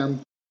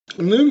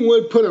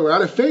 Linwood put a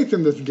lot of faith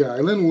in this guy.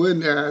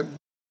 Linwood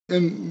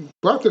and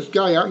brought this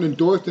guy out and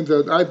endorsed him.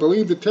 Said, I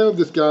believe the tale of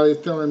this guy is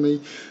telling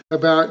me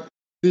about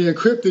the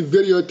encrypted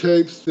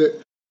videotapes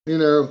that, I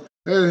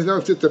don't know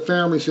if it's a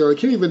family show. I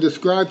can't even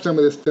describe some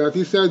of this stuff.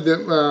 He said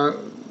that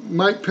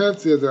Mike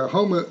Pence is a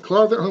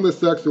closet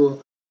homosexual.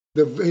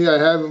 He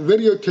have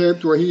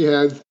videotapes where he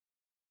has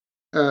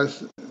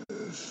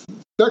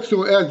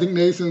sexual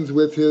assignations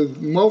with his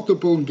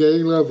multiple gay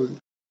lovers.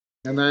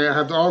 And they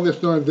have all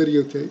this on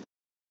videotape.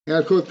 And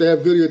of course, they have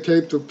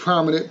videotapes of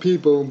prominent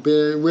people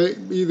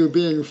either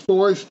being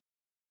forced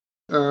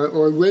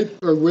or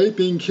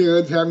raping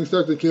kids, having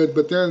sex with kids.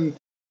 But then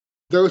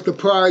they're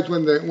surprised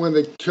when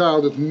the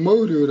child is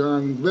murdered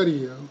on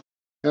video.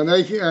 And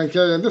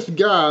this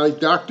guy,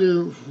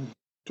 Dr.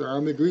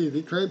 John McGreevey,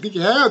 he claims he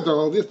has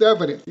all this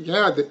evidence. He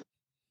has it.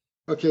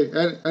 Okay,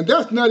 and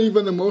that's not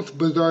even the most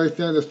bizarre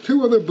thing. There's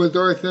two other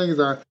bizarre things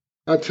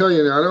I'll tell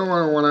you now. I don't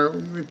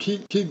want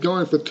to keep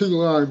going for too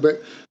long,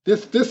 but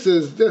this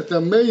is just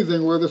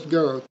amazing where this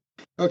goes.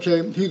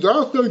 Okay, he's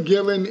also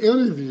given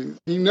interviews.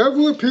 He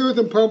never appears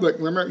in public.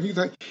 Remember, he's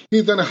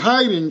in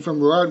hiding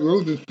from Rod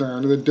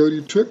Rosenstein and the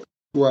Dirty Trick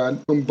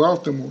Squad from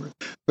Baltimore.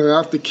 They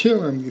have to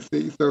kill him, you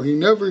see. So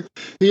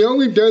he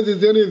only does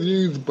his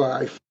interviews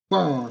by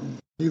phone.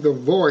 He's a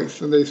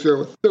voice, and they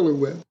show a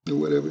silhouette or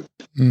whatever.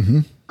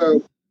 Mm-hmm.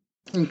 So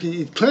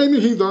he's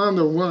claiming he's on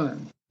the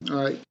run.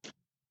 All right.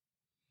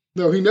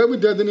 No, he never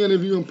does an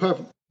interview in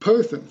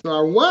person. So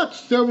I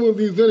watched several of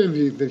these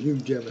interviews that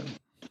he's given.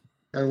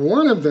 And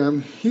one of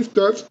them, he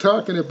starts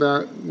talking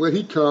about what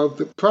he calls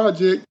the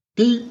Project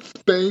Deep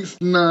Space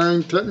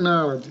Nine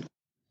technology.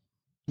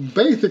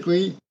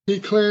 Basically, he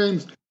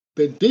claims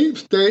the deep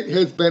state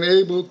has been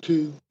able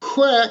to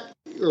crack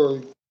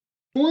or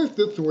force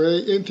its way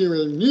into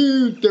a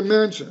new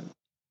dimension.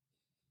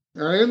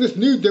 And in this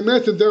new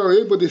dimension, they were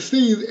able to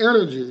seize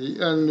energy,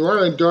 and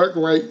Ryan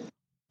Darkwhite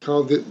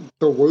called it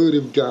the Word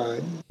of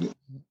God,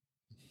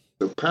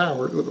 the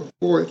power or the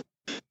force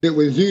that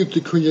was used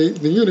to create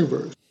the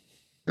universe.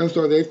 And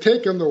so they've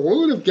taken the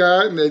Word of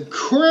God and they've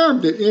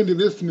crammed it into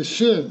this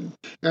machine,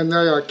 and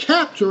they are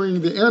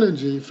capturing the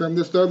energy from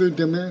this other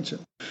dimension.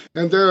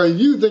 And they are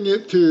using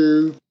it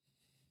to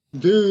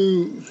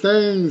do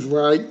things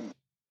like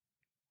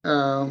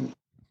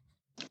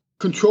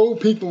control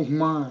people's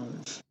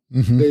minds.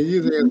 Mm-hmm. They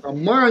use it as a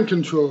mind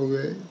control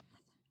ray.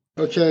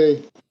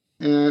 Okay,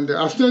 and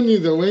I'll send you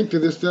the link to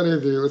this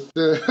interview.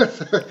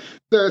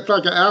 It's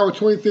like an hour,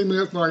 23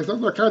 minutes long. It's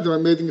all kinds of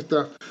amazing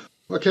stuff.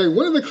 Okay,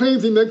 one of the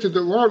claims he makes is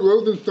that Rod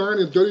Rosenstein and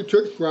his Dirty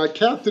Trick Squad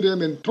captured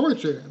him and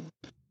tortured him.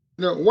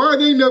 Why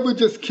they never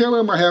just kill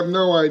him, I have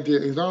no idea.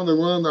 He's on the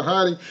run, they're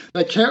hiding.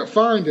 They can't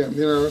find him,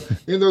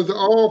 And those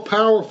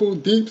all-powerful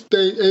deep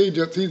state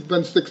agents, he's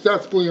been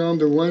successfully on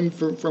the run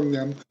from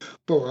them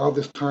for all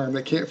this time.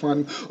 They can't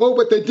find him. Oh,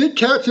 but they did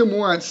catch him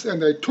once,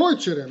 and they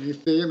tortured him, you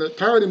see, and they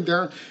tied him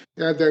down,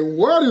 and they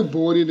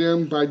waterboarded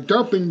him by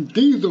dumping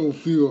diesel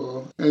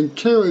fuel and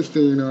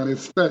kerosene on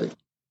his face,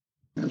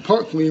 and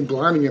partially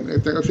blinding him.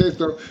 Okay,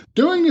 so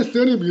during this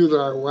interview that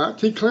I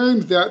watched, he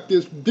claims that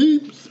this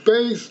Deep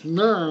Space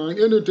Nine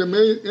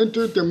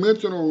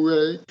interdimensional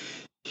ray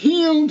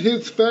healed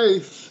his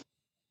face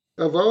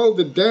of all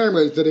the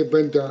damage that had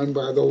been done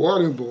by the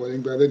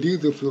waterboarding, by the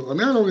diesel fuel. And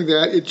not only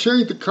that, it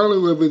changed the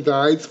color of his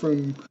eyes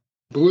from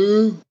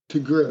blue to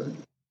gray.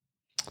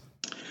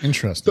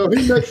 Interesting. So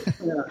he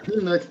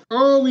makes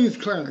all these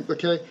claims,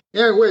 okay?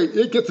 And wait,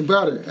 it gets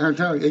better. I'm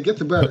telling you, it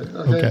gets better,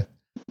 okay?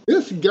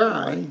 This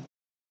guy,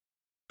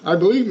 I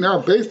believe now,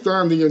 based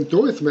on the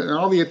endorsement and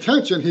all the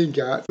attention he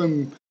got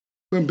from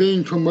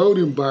being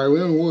promoted by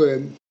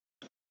Linwood,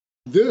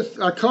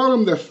 I call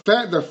him the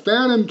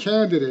Phantom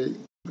Candidate.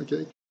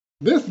 Okay,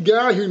 this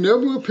guy who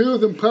never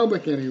appears in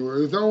public anywhere,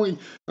 who's only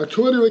a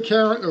Twitter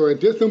account or a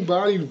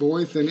disembodied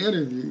voice in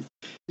interviews,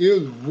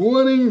 is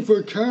running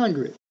for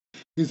Congress.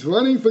 He's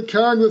running for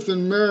Congress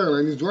in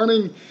Maryland.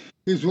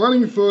 He's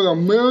running for a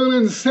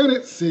Maryland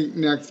Senate seat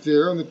next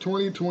year on the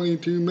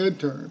 2022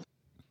 midterms.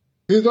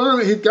 He's got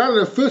an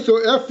official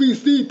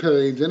FEC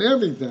page and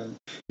everything.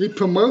 He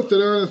promotes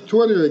it on his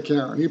Twitter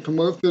account. He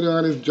promotes it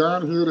on his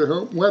John Here to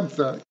Help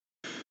website.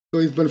 So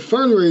he's been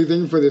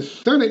fundraising for this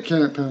Senate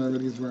campaign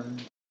that he's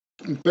running.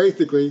 And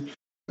basically,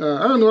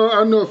 I don't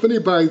know if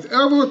anybody's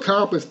ever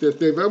accomplished this.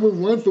 They've ever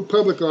run for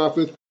public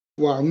office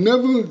while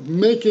never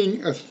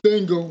making a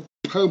single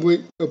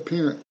public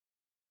appearance.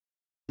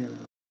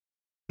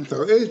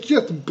 So it's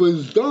just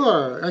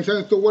bizarre. And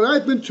so what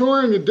I've been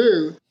trying to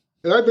do,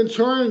 and I've been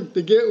trying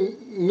to get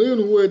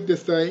Linwood to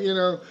say,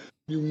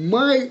 you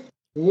might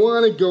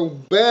want to go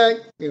back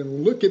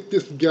and look at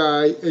this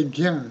guy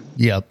again.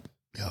 Yep.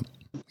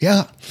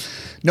 Yeah.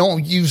 No,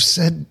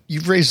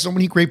 you've raised so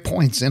many great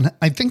points. And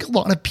I think a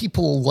lot of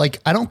people,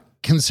 I don't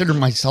consider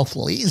myself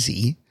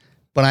lazy,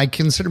 but I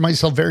consider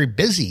myself very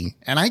busy.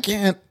 And I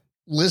can't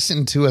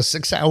listen to a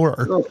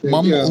 6-hour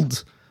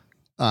mumbled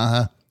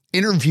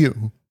interview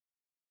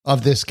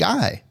of this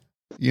guy,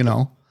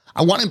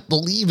 I want to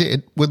believe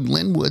it when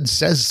Linwood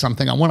says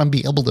something. I want to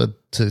be able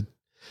to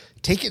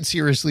take it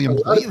seriously and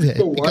A lot of believe it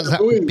people want to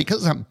believe.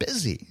 because I'm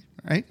busy,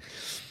 right?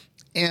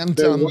 And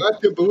They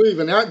want to believe,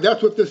 and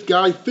that's what this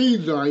guy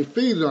feeds on. He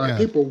feeds on Yeah. it.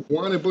 People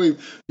want to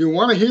believe. You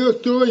want to hear a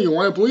story, you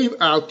want to believe,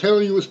 I'll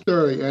tell you a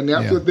story. And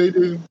that's Yeah. what they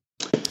do.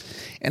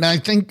 And I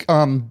think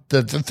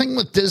the thing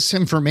with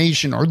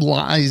disinformation or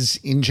lies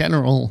in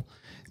general,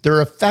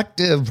 they're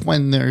effective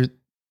when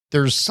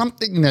there's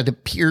something that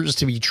appears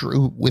to be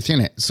true within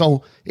it.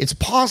 So it's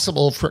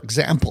possible, for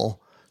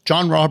example,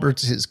 John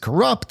Roberts is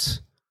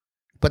corrupt,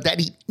 but that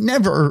he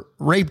never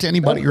raped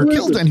anybody or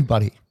killed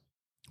anybody,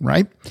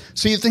 right?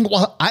 So you think,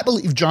 well, I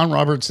believe John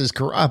Roberts is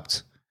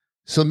corrupt.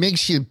 So it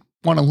makes you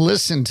want to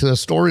listen to a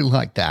story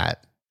like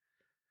that.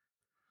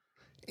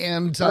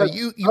 And you I've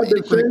made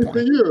a been great saying for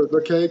point. years,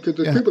 okay, because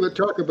there's people that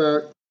talk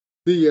about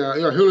the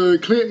Hillary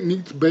Clinton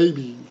eats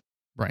babies.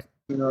 Right.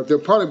 They're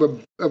part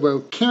of a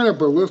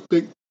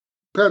cannibalistic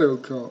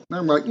pedo cult. And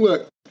I'm like,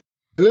 look,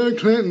 Hillary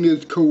Clinton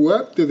is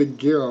corrupt to the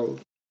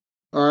gills.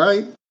 All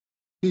right,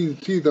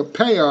 she's a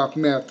payoff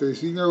method.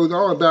 She knows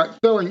all about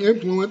selling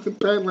influence and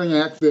peddling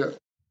access.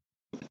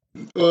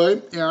 All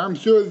right, and I'm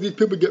sure these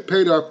people get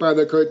paid off by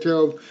the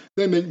cartels.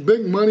 They make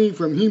big money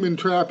from human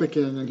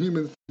trafficking and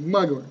human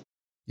smuggling.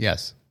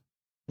 Yes.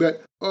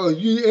 But when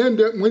you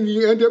end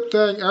up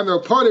saying, I'm a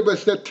part of a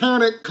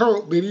satanic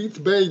cult that eats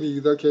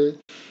babies, okay,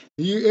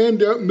 you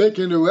end up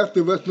making the rest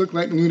of us look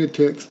like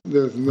lunatics.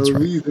 There's no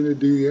reason to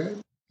do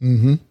that.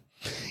 Mm-hmm.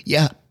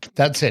 Yeah,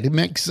 that's it. It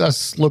makes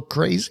us look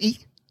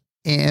crazy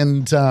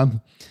and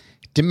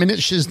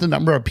diminishes the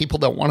number of people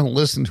that want to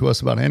listen to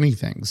us about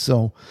anything.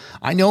 So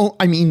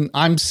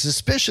I'm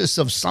suspicious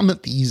of some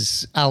of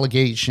these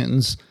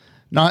allegations,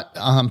 not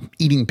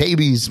eating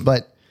babies,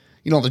 but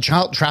the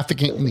child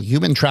trafficking and the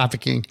human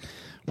trafficking.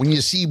 When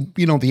you see,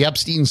 the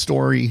Epstein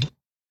story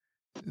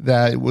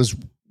that was,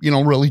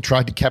 really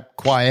tried to keep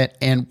quiet,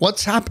 and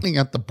what's happening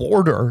at the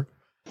border,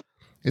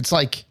 it's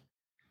like,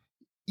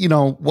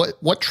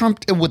 what Trump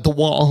did with the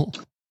wall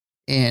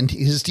and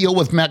his deal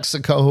with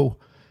Mexico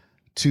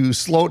to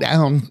slow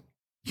down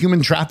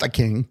human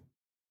trafficking.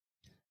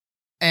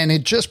 And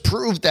it just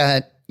proved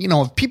that,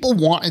 if people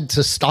wanted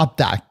to stop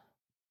that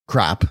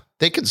crap,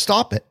 they could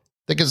stop it.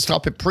 They can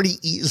stop it pretty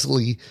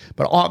easily,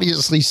 but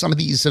obviously some of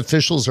these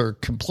officials are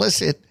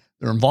complicit.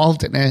 They're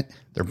involved in it.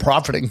 They're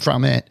profiting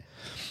from it.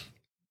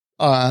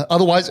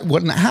 Otherwise, it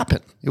wouldn't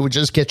happen. It would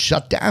just get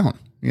shut down,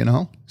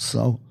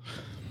 So,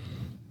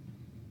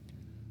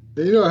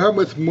 you know how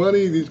much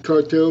money these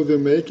cartels are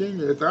making?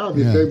 It's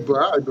obvious they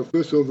bribe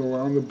officials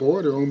along the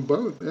border on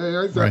both.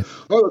 And it's like,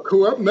 the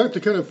corrupt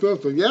Mexican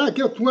officials. Yeah,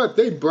 guess what?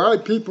 They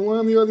bribe people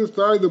on the other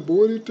side of the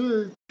border,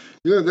 too.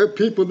 There are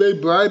people they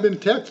bribe in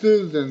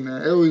Texas and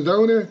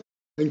Arizona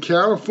and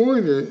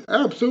California.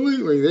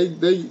 Absolutely.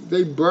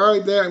 They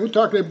bribe that. We're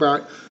talking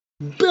about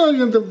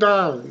billions of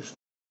dollars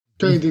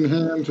changing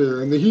hands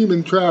here in the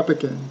human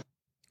trafficking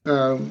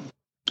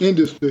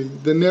industry,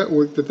 the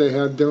network that they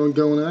have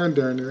going on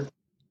down there.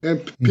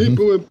 And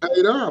people are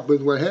paid off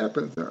is what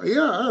happens.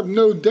 Yeah, I have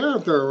no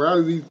doubt there are a lot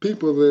of these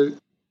people that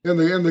in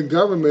the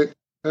government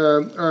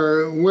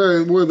are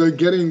where they're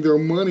getting their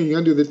money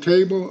under the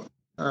table.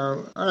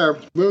 I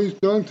have very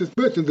strong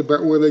suspicions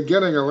about where they're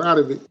getting a lot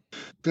of it.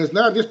 It's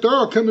not just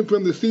all coming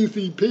from the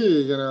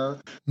CCP.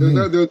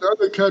 There's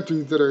other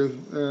countries that are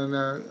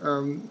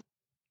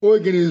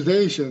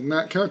organizations,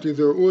 not countries,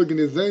 or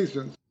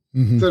organizations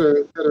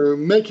that are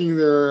making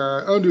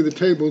their under the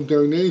table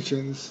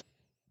donations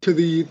to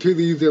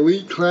these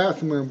elite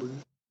class members.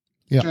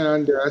 Yeah.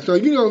 And so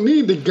you don't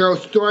need to go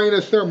straight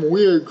into some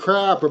weird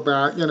crap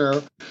about,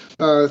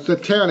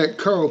 satanic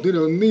cult. You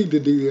don't need to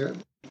do that.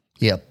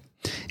 Yep.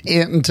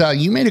 And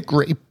you made a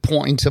great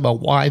point about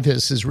why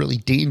this is really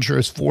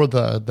dangerous for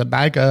the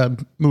MAGA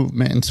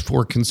movement,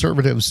 for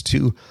conservatives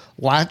to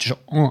latch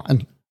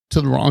on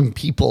to the wrong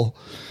people.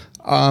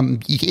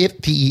 You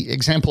gave the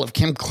example of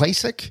Kim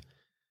Klacik.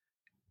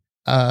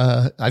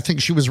 I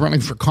think she was running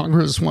for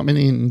congresswoman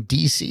in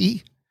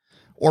D.C.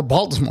 or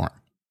Baltimore.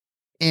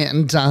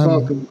 And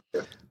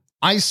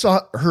I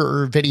saw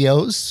her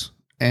videos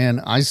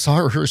and I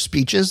saw her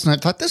speeches and I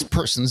thought, this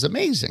person's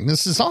amazing.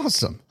 This is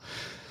awesome.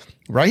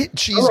 Right?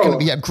 She's going to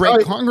be a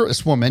great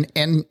congresswoman.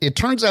 And it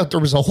turns out there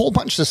was a whole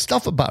bunch of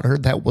stuff about her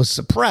that was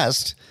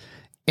suppressed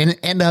and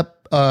end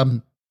up,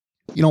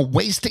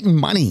 wasting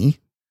money.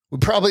 We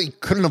probably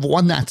couldn't have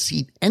won that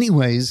seat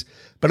anyways,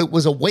 but it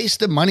was a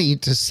waste of money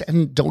to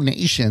send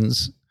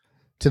donations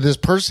to this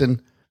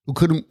person who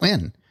couldn't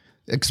win.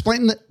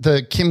 Explain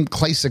the Kim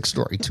Klacik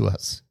story to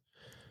us.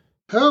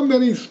 How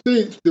many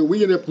states did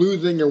we end up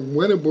losing in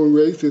winnable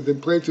races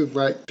in places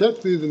like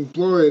Texas and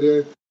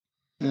Florida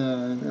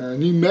and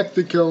New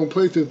Mexico and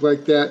places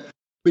like that?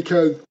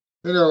 Because,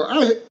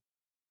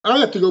 I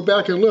have to go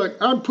back and look.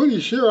 I'm pretty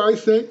sure I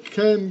sent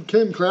Kim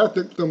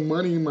Klacik some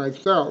money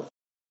myself.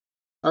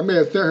 I may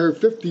have sent her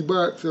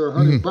 $50 or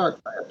 $100.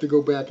 I have to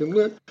go back and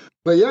look.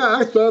 But yeah,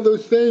 I saw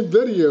those same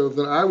videos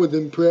and I was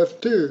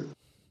impressed too.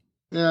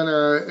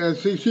 And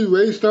she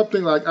raised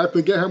something like, I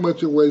forget how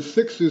much it was,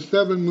 $6 or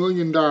 $7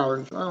 million.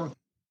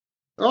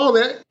 all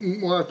that,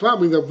 well,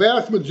 probably the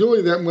vast majority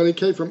of that money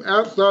came from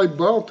outside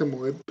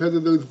Baltimore because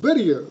of those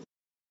videos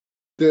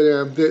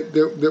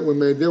that were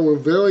made. They were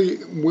very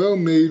well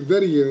made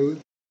videos,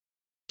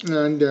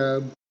 and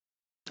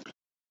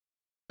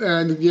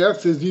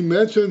yes, as you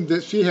mentioned,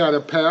 that she had a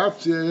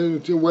past,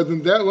 and it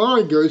wasn't that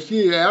long ago.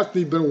 She had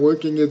actually been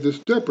working as a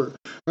stripper.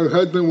 Her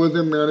husband was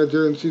a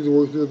manager, and she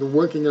was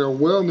working at a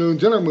well-known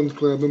gentleman's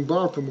club in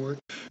Baltimore.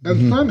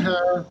 And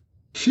somehow,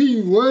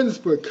 she runs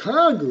for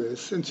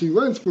Congress, and she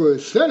runs for a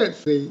Senate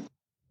seat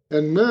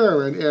in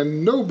Maryland,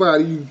 and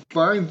nobody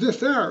finds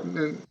this out,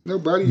 and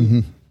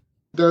nobody.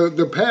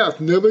 The past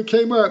never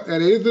came up,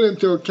 and it isn't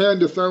until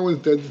Candace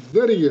Owens does this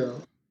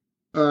video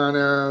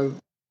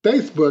on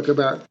Facebook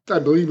about, I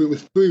believe it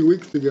was 3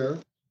 weeks ago,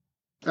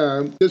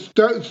 it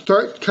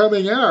starts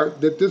coming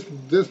out that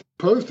this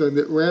person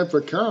that ran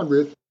for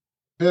Congress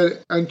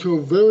had, until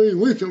very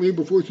recently,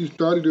 before she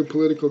started her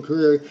political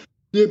career,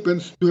 she had been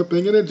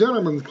stripping in a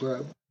gentleman's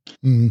club.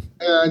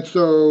 And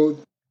so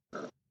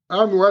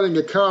I'm writing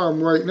a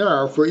column right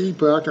now for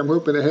Epoch. I'm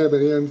hoping to have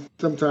it in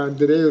sometime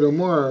today or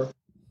tomorrow.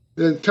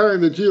 And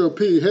telling the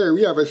GOP, hey,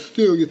 we have a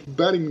serious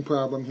betting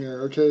problem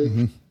here,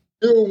 okay?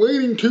 You're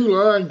waiting too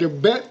long to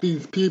bet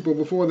these people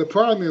before the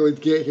primaries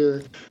get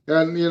here.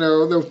 And, you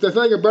know, the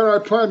thing about our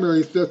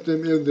primary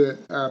system is that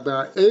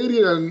about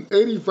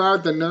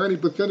 85 to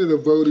 90% of the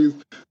voters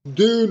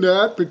do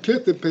not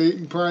participate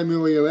in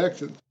primary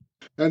elections.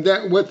 And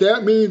what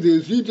that means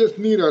is you just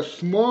need a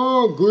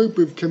small group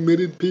of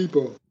committed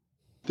people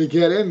to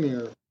get in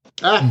there,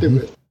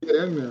 activists to get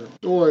in there,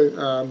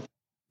 or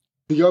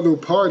the other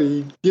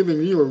party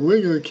giving you a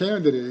ringer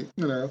candidate,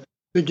 you know,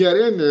 to get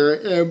in there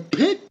and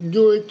pick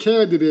your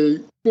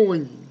candidate for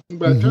you.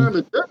 By the time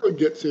the general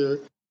gets here,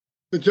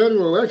 the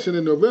general election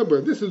in November,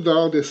 this is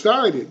all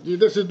decided.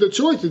 This is the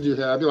choices you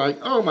have. You're like,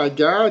 oh my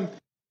God,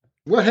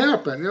 what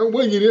happened? You know,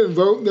 well, you didn't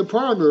vote in the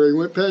primary, you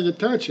weren't paying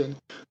attention.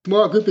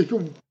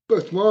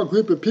 A small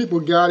group of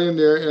people got in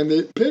there and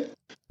they picked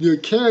your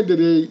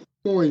candidate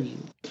for you.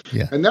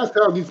 Yeah. And that's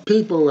how these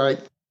people like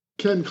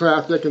Ken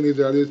Classic and these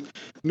others,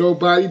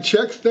 nobody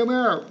checks them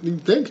out. You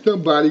think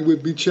somebody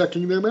would be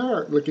checking them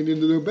out, looking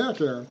into their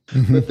background.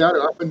 But that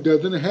often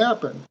doesn't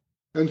happen.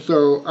 And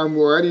so I'm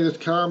writing this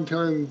column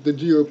telling the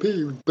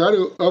GOP,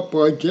 better up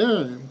our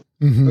game.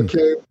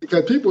 Okay?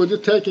 Because people are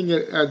just taking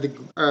it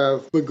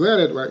for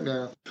granted right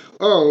now.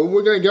 Oh,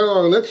 we're going to get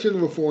our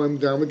election reform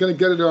done. We're going to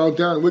get it all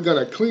done. We're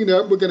going to clean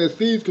up. We're going to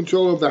seize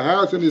control of the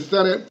House and the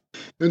Senate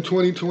in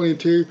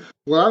 2022.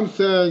 Well, I'm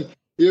saying,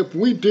 if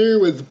we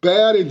do as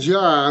bad a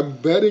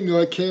job betting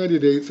our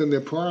candidates in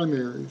their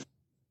primaries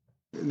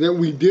that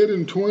we did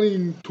in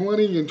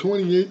 2020 and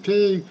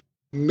 2018,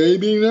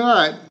 maybe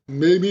not.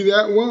 Maybe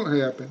that won't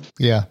happen.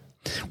 Yeah.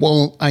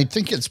 Well, I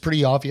think it's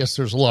pretty obvious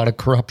there's a lot of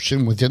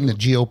corruption within the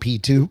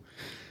GOP too.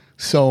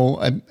 So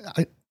I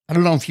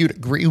don't know if you'd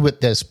agree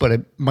with this, but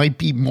it might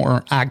be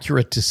more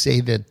accurate to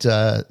say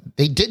that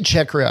they did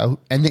check her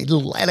out and they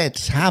let it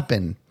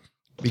happen,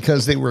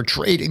 because they were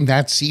trading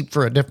that seat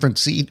for a different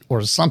seat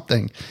or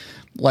something.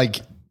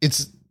 Like,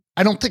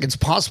 I don't think it's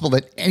possible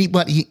that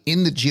anybody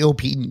in the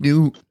GOP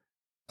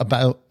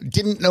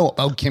didn't know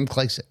about Kim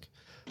Klacik.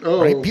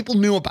 Right? People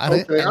knew about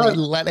it and they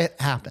let it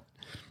happen.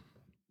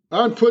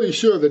 I'm pretty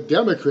sure the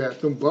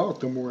Democrats in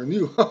Baltimore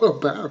knew all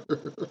about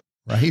her.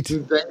 Right.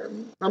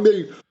 I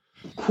mean,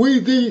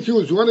 she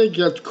was running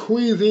against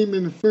Queasy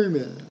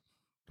Freeman.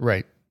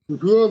 Right.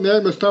 His real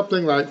name is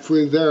something like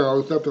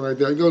Frizzell or something like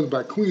that. It goes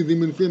by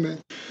Queasy Freeman.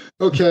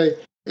 Okay,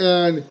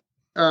 and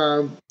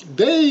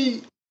they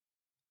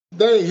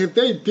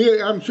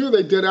did. I'm sure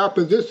they did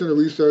opposition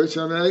research,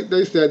 and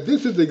they said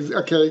this is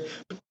okay.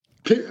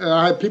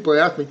 I had people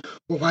ask me,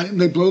 well, why didn't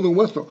they blow the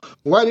whistle?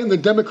 Why didn't the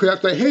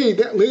Democrats say, hey,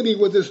 that lady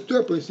was a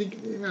stripper,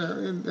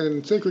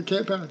 and secret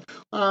campaign?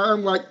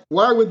 I'm like,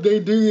 why would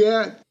they do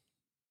that?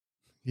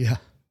 Yeah.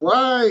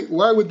 Why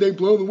would they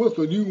blow the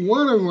whistle? You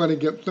want to run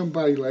against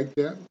somebody like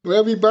that. Well,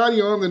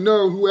 everybody on the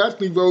know who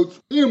actually votes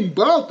in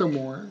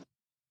Baltimore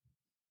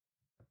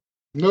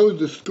knows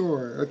the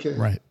score. Okay.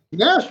 Right.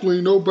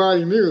 Nationally,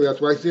 nobody knew. That's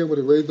why she's able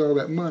to raise all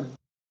that money.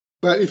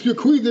 But if you're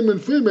Queasy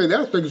Freeman,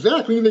 that's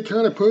exactly the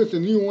kind of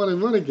person you want to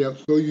run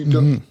against. So you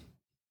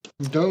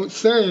don't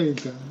say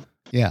anything.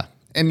 Yeah.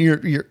 And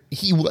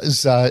he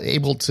was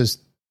able to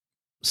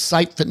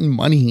siphon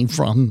money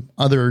from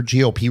other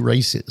GOP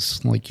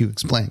races, like you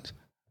explained.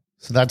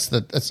 So that's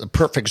a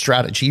perfect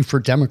strategy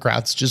for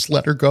Democrats. Just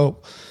let her go.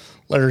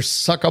 Let her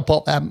suck up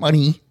all that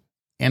money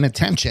and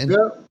attention.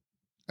 Yeah.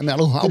 And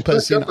that'll help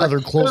us in other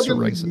closer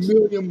races.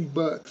 $7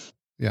 million.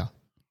 Yeah.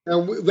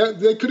 And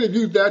they could have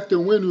used that to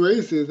win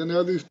races in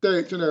other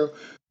states. You know,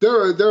 there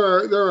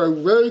are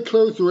very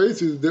close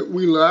races that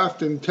we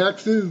lost in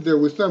Texas. There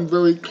were some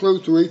very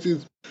close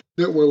races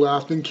that were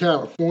lost in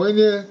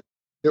California,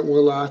 that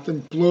were lost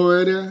in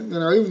Florida. You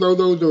know, even though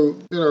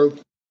those are,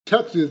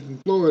 Texas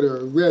and Florida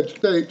are red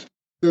states,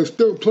 there's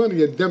still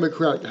plenty of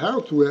Democratic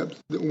House reps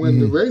that win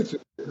the races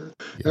there.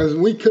 Yeah.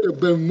 And we could have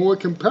been more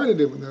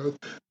competitive in those.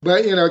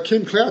 But,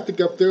 Kim Klacik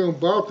up there in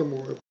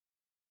Baltimore,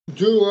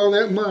 drew all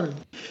that money.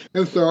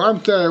 And so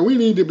I'm saying we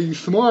need to be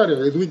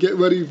smarter as we get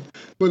ready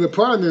for the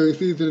primary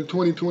season in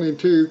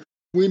 2022.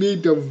 We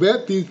need to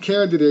vet these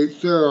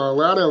candidates. There are a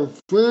lot of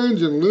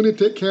fringe and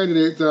lunatic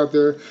candidates out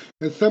there,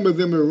 and some of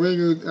them are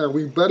ringers.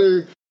 We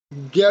better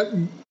get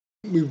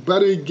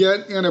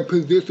in a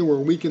position where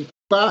we can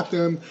spot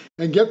them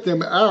and get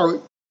them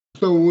out,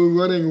 so we're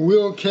running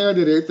real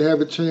candidates to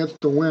have a chance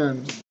to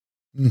win.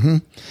 Mm-hmm.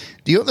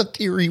 Do you have a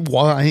theory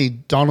why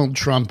Donald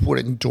Trump would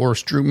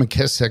endorse Drew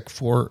McKissick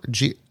for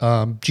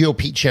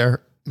GOP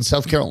chair in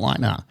South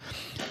Carolina?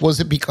 Was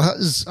it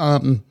because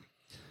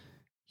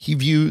he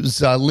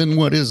views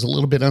Linwood as a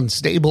little bit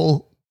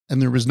unstable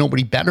and there was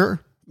nobody better,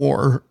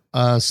 or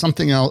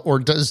something else? Or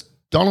does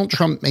Donald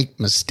Trump make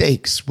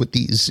mistakes with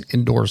these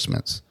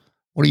endorsements?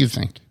 What do you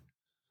think?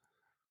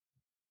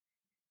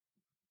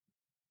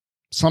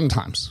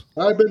 Sometimes.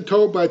 I've been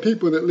told by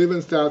people that live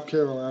in South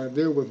Carolina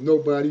there was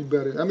nobody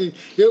better. I mean,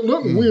 it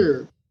looked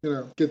weird,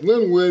 because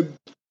Linwood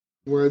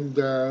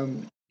had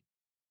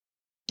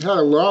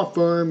a law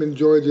firm in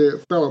Georgia.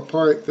 It fell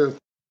apart. The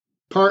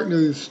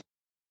partners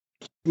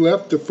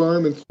left the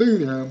firm and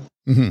sued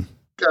him,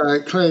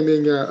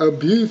 claiming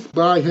abuse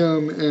by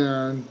him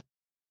and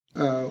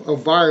a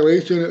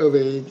violation of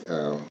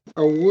a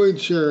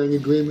wood sharing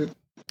agreement.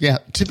 Yeah,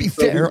 to be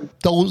fair,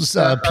 those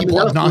people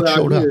have not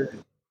showed up.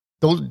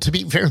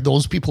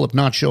 Those people have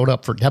not showed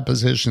up for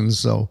depositions,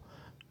 so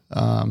it's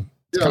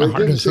kind of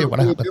hard to say what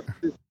happened.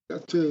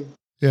 That too.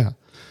 Yeah.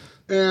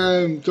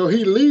 And so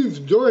he leaves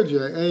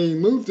Georgia and he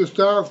moved to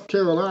South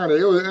Carolina.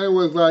 It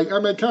was like, I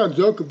mean, I kind of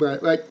joke about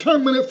it. Like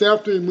 10 minutes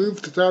after he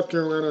moved to South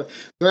Carolina,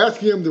 they're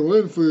asking him to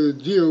run for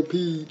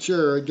GOP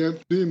chair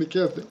against Drew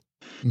McKissick.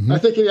 I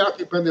think he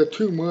actually been there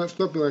 2 months,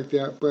 something like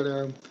that. But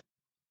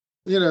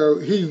he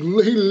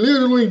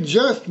literally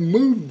just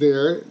moved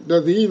there.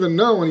 Does he even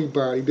know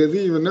anybody? Does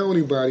he even know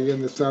anybody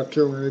in the South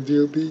Carolina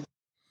GOP?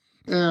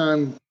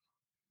 And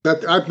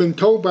that I've been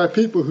told by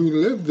people who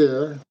live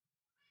there,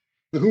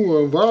 who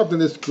were involved in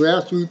this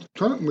grassroots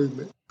Trump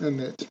movement in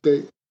that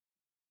state,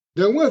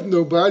 there was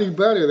nobody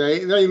better.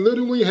 They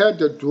literally had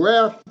to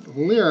draft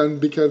Lynn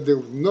because there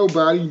was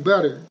nobody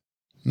better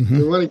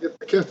to run against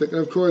McKissick. And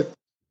of course,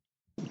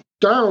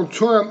 Donald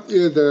Trump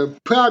is a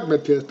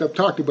pragmatist. I've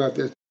talked about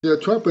this.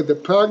 Trump is a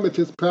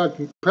pragmatist.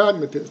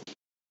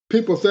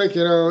 People think,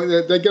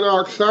 that they get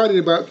all excited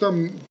about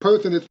some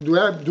person that's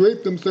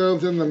draped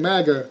themselves in the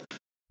MAGA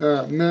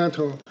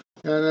mantle.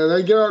 And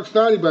they get all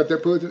excited about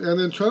that person. And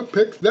then Trump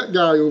picks that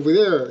guy over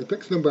there. He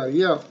picks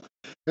somebody else.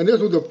 And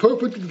this was a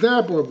perfect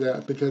example of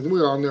that, because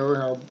we all know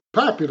how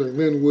popular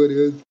Linwood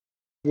is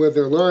with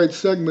a large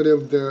segment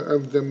of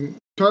the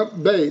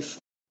Trump base.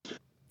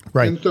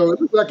 Right. And so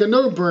it's like a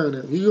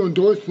no-brainer. You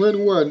endorse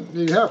Linwood,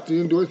 you have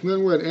to endorse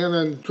Linwood. And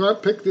then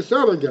Trump picked this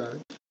other guy.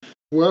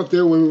 Well,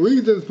 there were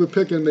reasons for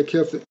picking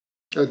McKissick.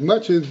 As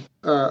much as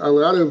a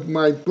lot of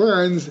my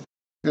friends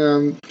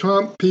and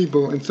Trump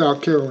people in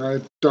South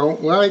Carolina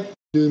don't like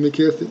Drew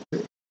McKissick,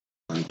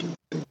 they do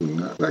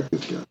not like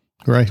this guy.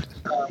 Right.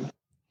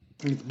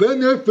 He's been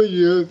there for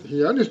years.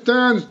 He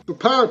understands the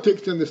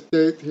politics in the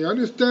state. He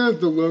understands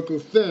the local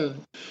scene.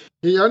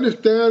 He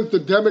understands the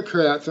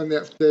Democrats in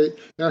that state.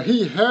 Now,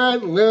 he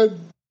had led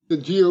the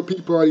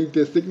GOP party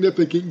to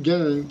significant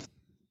gains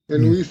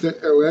in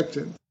recent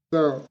elections.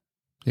 So,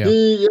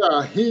 he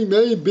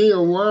may be a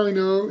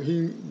wino.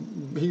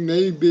 He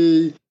may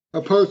be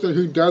a person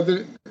who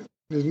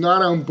is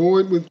not on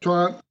board with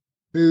Trump,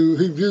 who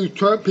views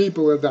Trump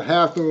people as a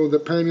hassle, as a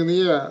pain in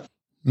the ass.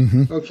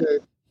 Okay.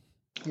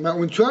 Now,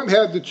 when Trump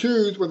had to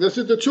choose, well, this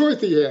is the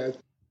choice he has.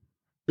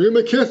 Drew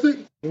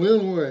McKissick,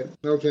 Linwood.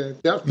 Okay,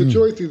 that's the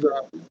choice he's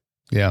offered.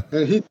 Yeah.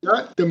 And he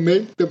got to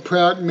make the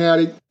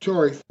pragmatic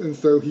choice, and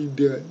so he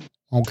did.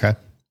 Okay,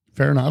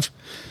 fair enough.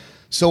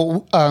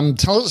 So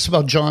tell us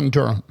about John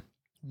Durham.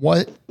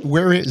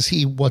 Where is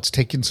he? What's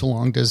taking so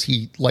long? Does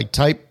he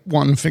type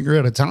one finger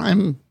at a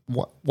time?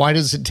 Why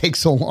does it take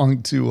so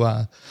long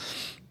to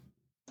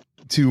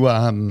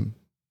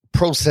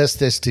process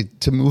this,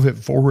 to move it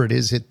forward?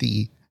 Is it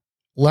the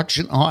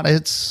election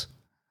audits,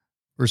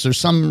 or is there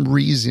some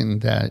reason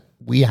that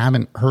we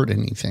haven't heard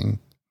anything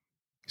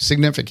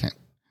significant?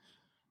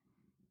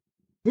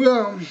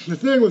 Well, the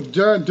thing with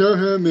John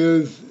Durham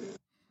is,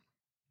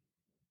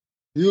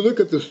 you look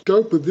at the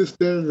scope of this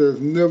thing, there's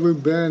never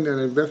been an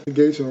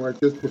investigation like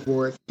this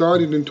before. It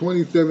started in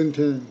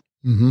 2017.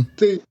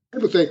 See,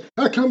 people say,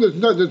 how come there's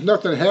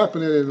nothing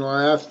happening in the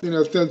last,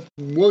 since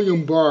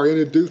William Barr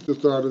introduced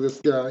us all to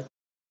this guy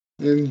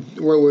in,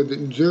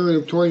 June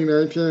of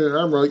 2019? And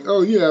I'm like,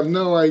 oh, you have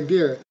no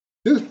idea.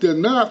 This did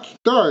not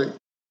start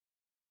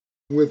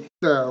with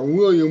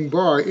William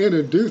Barr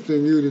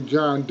introducing you to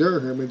John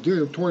Durham in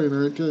June of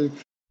 2019.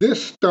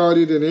 This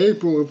started in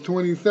April of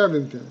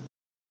 2017.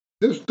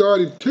 This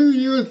started 2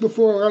 years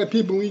before a lot of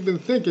people even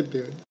think it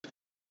did.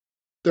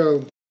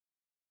 So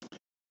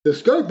the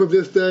scope of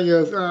this thing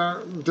is,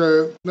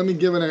 let me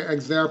give an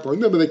example.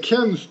 Remember the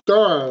Ken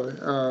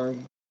Starr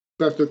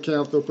special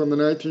counsel from the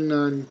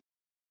 1990s?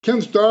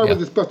 Ken Starr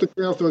was a special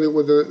counsel that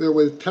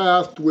was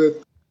tasked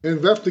with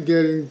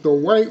investigating the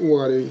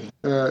Whitewater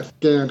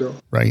scandal.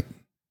 Right.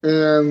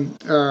 And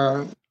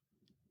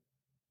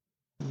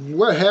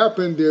what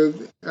happened is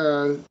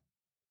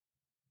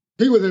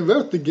he was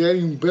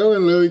investigating Bill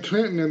and Larry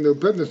Clinton and their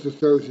business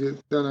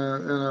associates, and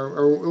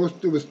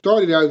it was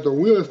started as a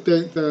real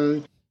estate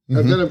thing,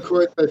 and then of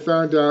course they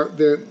found out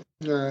that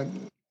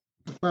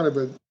kind of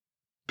a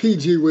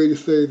PG way to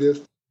say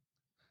this.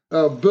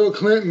 Bill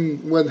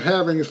Clinton was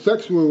having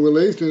sexual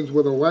relations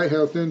with a White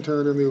House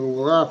intern in the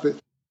Oval Office,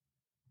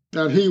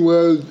 and he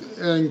was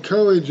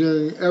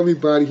encouraging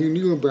everybody who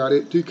knew about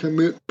it to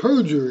commit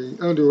perjury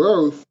under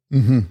oath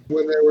when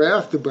they were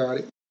asked about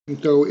it.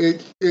 And so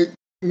it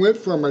went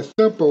from a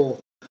simple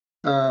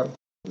land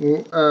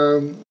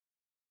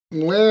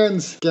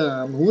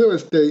scam, real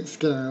estate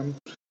scam,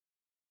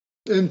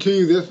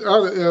 into this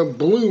other,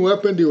 blew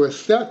up into a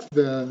sex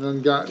den,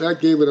 and that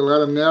gave it a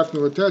lot of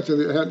national attention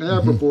that it hadn't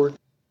had before.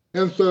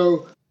 And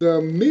so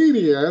the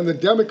media and the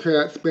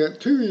Democrats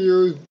spent 2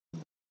 years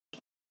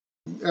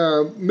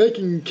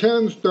making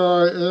Ken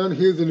Starr and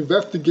his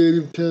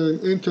investigative team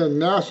into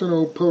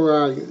national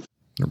pariahs.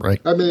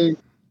 Right. I mean,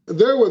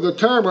 there was a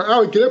time where I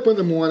would get up in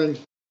the morning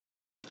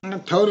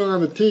and turn on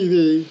the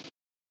TV,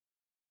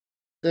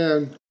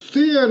 and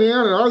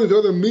CNN and all these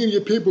other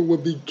media people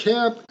would be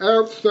camped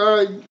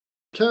outside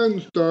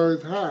Ken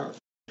Starr's house.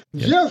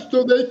 Just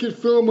so they could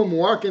film him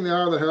walking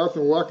out of the house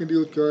and walking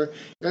to his car,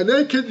 and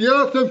they could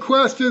yell some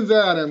questions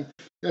at him,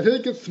 and he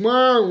could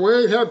smile and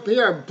wave. He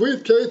had a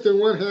briefcase in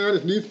one hand,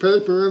 his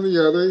newspaper in the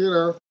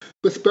other,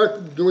 with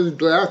his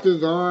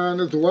glasses on,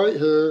 his white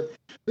hair.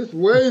 Just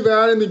wave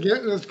at him and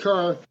get in his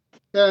car.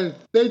 And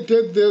they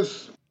did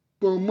this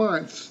for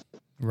months.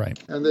 Right.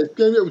 And it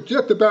was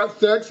just about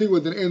sex. He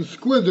was an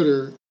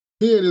inquisitor.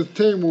 He and his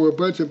team were a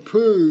bunch of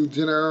prudes,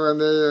 and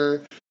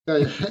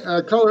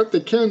I call it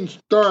the Ken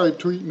Starr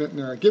treatment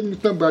now. Give me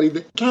somebody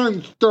the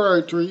Ken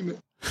Starr treatment.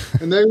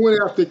 And they went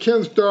after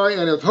Ken Starr,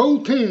 and his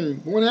whole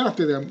team went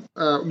after them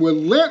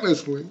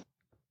relentlessly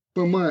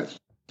for months.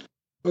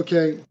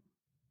 Okay,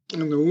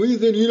 and the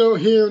reason you don't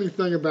hear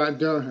anything about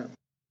Durham,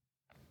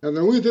 and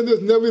the reason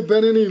there's never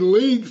been any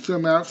leaks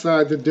from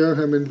outside the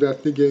Durham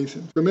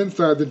investigation, from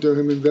inside the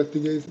Durham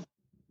investigation,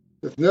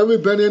 there's never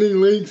been any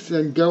leaks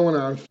and going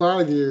on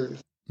 5 years.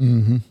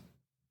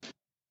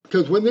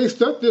 Because when they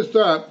set this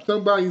up,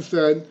 somebody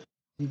said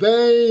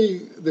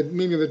meaning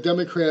the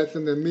Democrats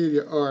and the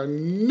media, are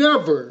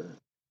never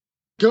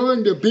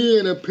going to be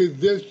in a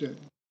position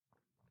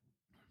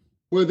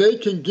where they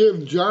can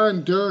give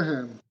John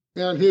Durham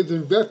and his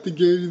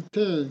investigative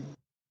team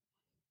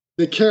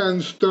the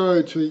Ken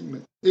Starr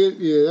treatment.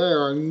 They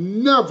are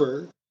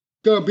never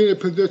going to be in a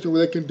position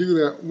where they can do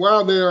that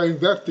while they are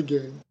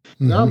investigating.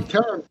 Now I'm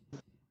telling you,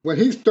 when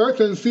he starts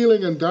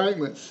unsealing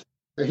indictments,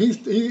 and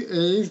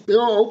he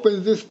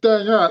opens this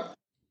thing up,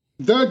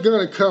 they're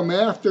going to come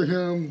after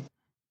him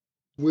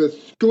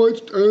with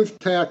scorched earth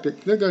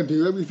tactics. They're going to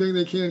do everything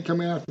they can to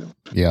come after him.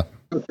 Yeah.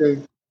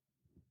 Okay.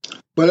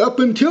 But up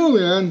until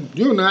then,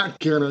 you're not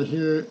going to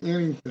hear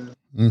anything.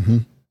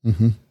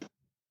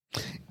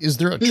 Is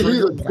there a He's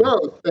trigger a point?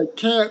 ghost. They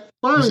can't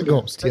find him.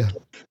 Ghost, yeah.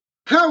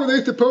 How are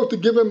they supposed to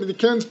give him the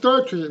Ken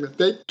Starr treatment?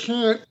 They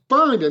can't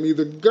find him. He's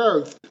a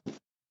ghost.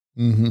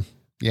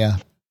 Yeah.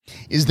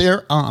 Is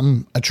there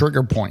a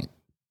trigger point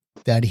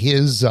that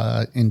his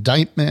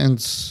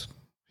indictments,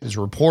 his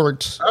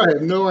reports? I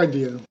have no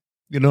idea.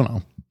 You don't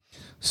know.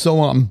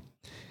 So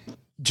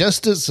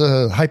just as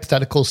a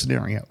hypothetical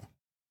scenario,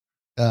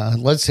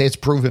 let's say it's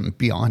proven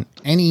beyond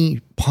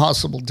any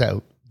possible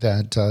doubt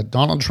that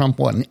Donald Trump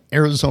won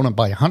Arizona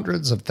by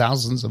hundreds of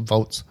thousands of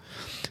votes.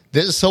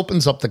 This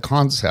opens up the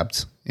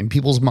concept in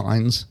people's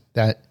minds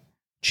that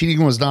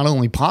cheating was not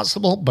only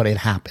possible, but it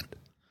happened.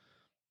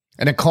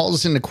 And it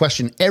calls into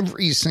question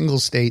every single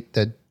state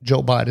that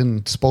Joe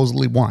Biden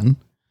supposedly won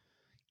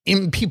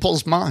in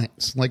people's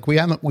minds. Like we've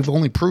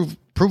only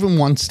proven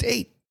one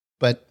state,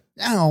 but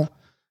now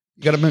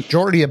you got a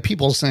majority of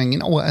people saying, you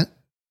know what?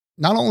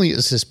 Not only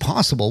is this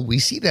possible, we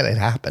see that it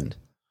happened.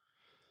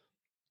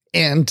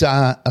 And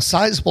a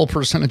sizable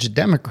percentage of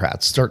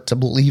Democrats start to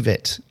believe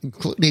it,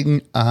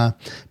 including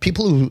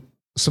people who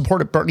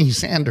supported Bernie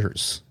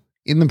Sanders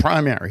in the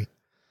primary.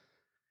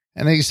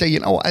 And they say, you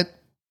know what?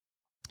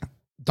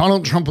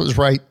 Donald Trump was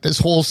right. This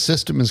whole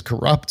system is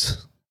corrupt.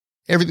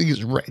 Everything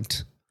is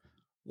rigged.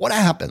 What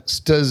happens?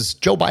 Does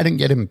Joe Biden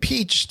get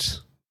impeached?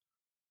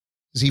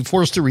 Is he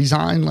forced to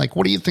resign? Like,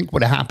 what do you think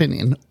would happen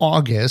in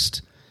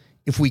August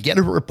if we get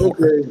a report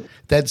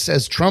that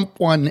says Trump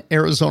won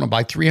Arizona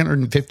by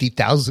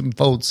 350,000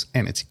 votes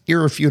and it's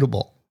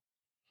irrefutable?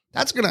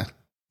 That's going to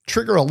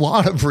trigger a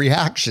lot of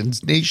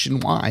reactions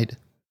nationwide.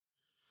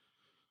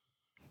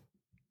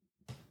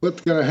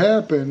 What's going to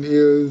happen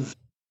is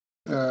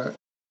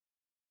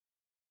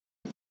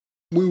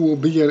we will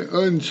be in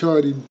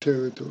uncharted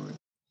territory.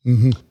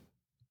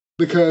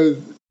 Because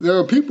there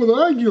are people that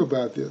argue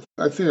about this.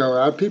 I've seen a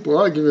lot of people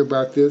arguing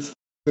about this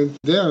since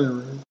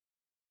January.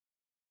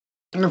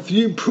 And if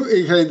you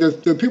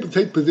the people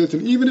take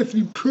position, even if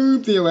you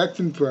prove the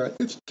election fraud,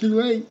 it's too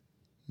late.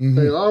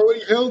 They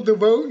already held the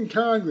vote in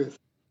Congress.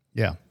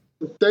 Yeah.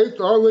 The state's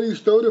already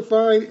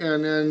certified,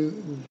 and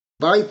then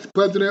Vice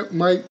President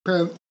Mike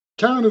Pence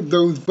counted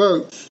those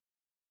votes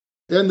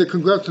in the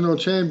congressional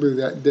chamber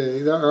that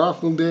day, that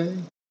awful day,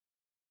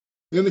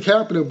 in the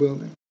Capitol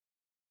building.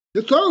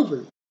 It's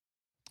over.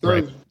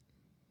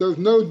 There's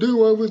no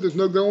do-over. There's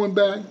no going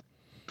back.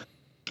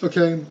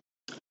 Okay.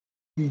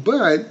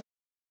 But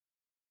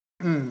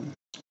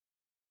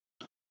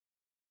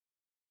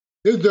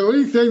is there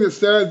anything that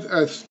says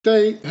a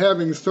state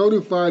having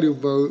certified a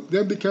vote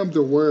then becomes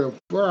aware of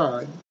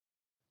fraud?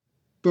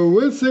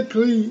 Forensic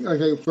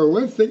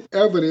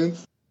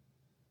evidence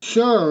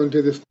shown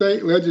to the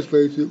state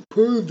legislature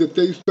proves that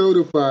they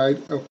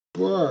certified a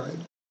fraud.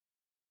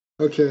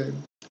 Okay.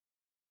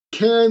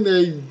 Can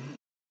they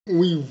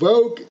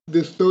revoke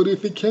the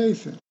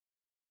certification?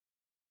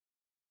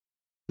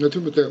 Now,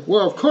 people say,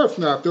 well, of course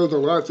not. There's a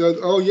law that says,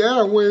 oh,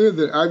 yeah, where is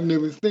it? I've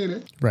never seen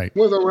it. Right.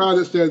 There's a law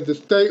that says the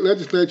state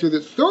legislature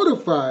that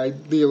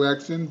certified the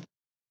election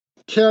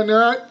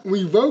cannot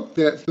revoke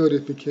that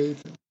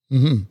certification.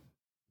 Mm-hmm.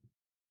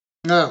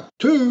 Now,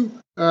 two,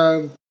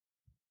 the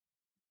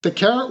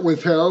count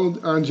was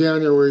held on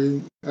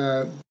January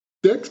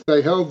 6th.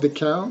 They held the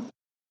count,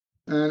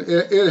 and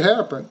it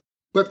happened.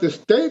 But the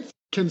states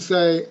can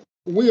say,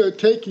 we are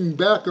taking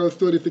back our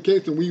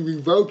certification. We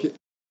revoke it.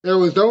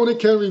 Arizona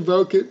can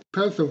revoke it.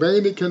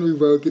 Pennsylvania can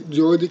revoke it.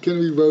 Georgia can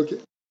revoke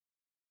it.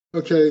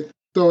 Okay,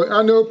 so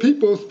I know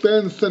people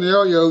spin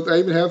scenarios. I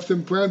even have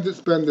some friends that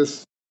spin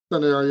this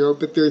scenario,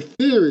 but they're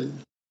theories.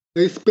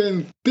 They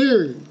spin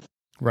theories.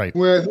 Right.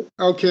 Where,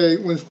 okay,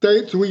 when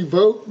states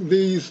revoke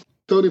these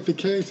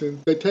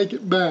certifications, they take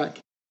it back.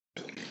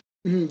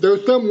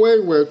 There's some way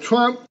where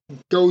Trump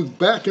goes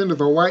back into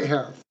the White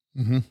House.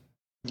 Mm-hmm.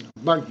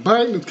 Like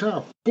Biden is kind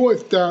of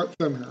forced out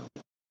somehow.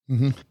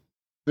 Mm-hmm.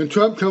 And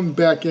Trump comes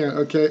back in.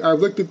 Okay, I've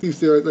looked at these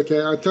theories.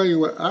 Okay, I'll tell you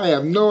what, I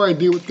have no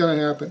idea what's going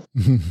to happen.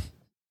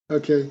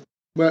 Okay,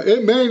 but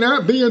it may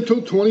not be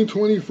until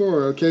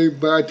 2024. Okay,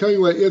 but I tell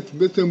you what,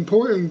 it's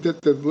important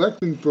that the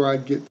election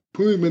fraud gets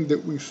proven,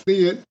 that we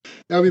see it.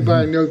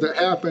 Everybody knows it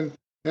happened.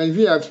 And if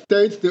you have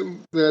states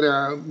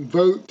that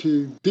vote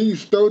to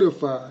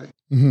decertify,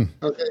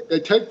 okay, they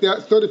take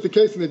that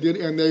certification they did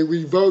and they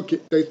revoke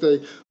it. They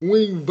say,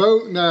 we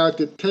vote now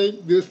to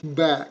take this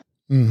back.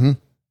 Mm-hmm.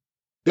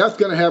 That's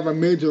going to have a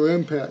major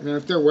impact. Now,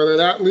 whether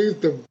that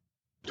leads to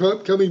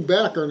Trump coming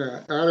back or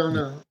not, I don't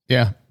know.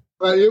 Yeah.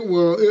 But it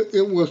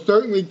will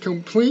certainly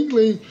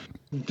completely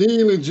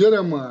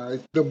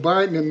delegitimize the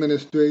Biden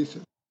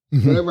administration.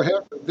 Whatever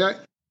happens,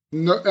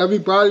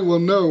 everybody will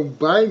know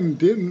Biden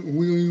didn't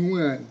really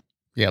win.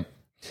 Yep.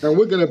 And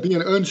we're going to be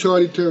in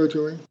uncharted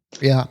territory.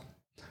 Yeah.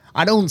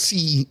 I don't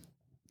see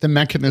the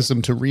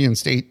mechanism to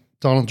reinstate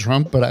Donald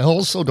Trump, but I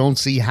also don't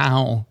see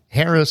how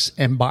Harris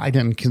and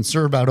Biden can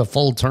serve out a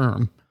full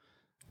term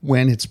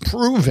when it's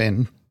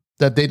proven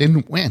that they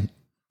didn't win.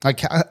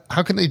 Like,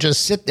 how can they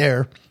just sit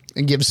there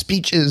and give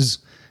speeches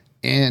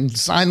and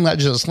sign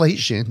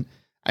legislation?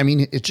 I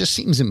mean, it just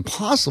seems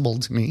impossible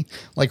to me.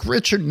 Like,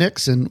 Richard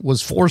Nixon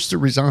was forced to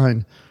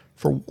resign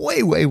for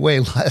way, way, way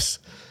less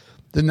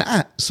than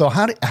that. So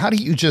how do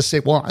you just say,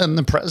 well, I'm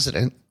the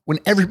president, when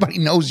everybody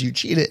knows you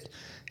cheated?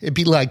 It'd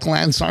be like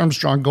Lance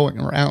Armstrong going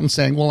around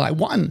saying, well, I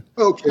won.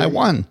 Okay. I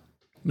won.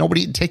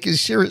 Nobody would take you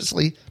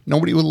seriously.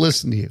 Nobody would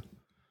listen to you.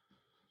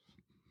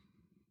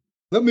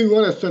 Let me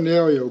run a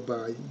scenario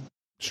by you.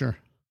 Sure.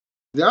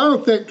 Now, I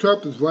don't think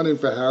Trump is running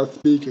for House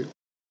Speaker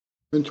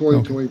in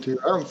 2022.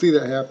 Okay. I don't see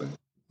that happen.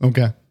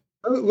 Okay.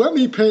 Let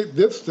me paint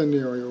this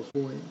scenario for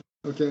you.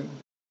 Okay.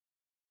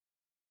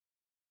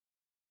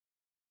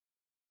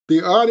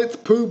 The audits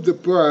prove the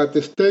fraud.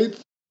 The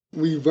states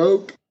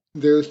revoke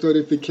their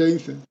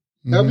certification.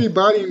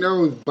 Everybody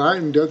knows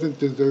Biden doesn't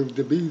deserve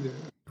to be there.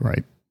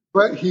 Right.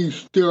 But he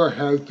still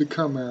has to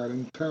come out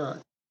and talk.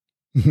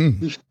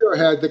 He still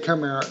had to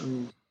come out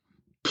and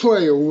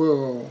play a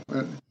role.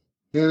 And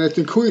it's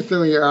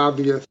increasingly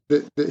obvious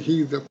that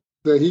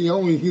he's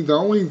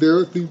only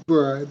there through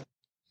bribe.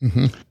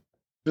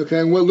 Okay,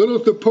 and what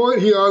little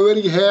support he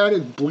already had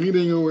is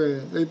bleeding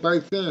away.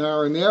 Everybody's saying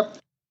how inept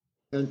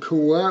and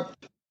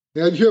corrupt.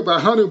 And you hear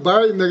about Hunter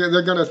Biden,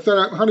 they're going to set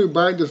up Hunter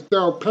Biden to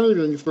sell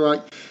paintings for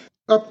like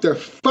up to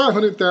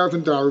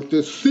 $500,000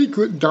 to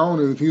secret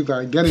donors whose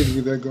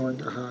identity they're going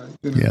to hide.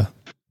 You know? Yeah.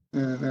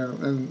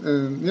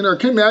 And you know,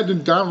 can you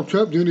imagine Donald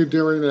Trump Jr.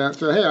 doing that?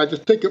 So, hey, I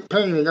just take up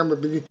painting.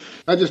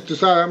 I just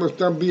decided I'm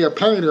going to be a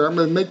painter. I'm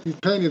going to make these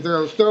paintings and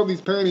I'll sell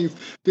these paintings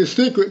to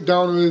secret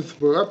donors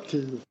for up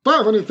to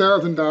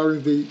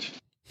 $500,000 each.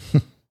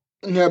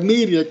 And have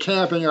media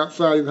camping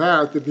outside his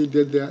house if he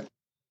did that.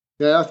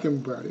 They ask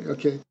him about it.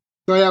 Okay.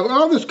 So I have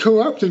all this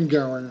corruption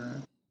going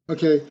on.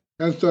 Okay.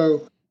 And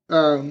so,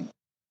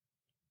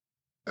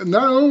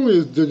 not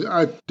only do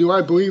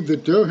I believe the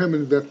Durham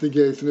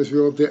investigation is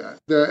real, the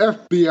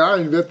FBI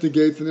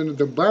investigation into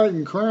the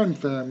Biden crime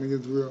family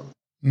is real.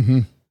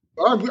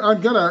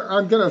 I'm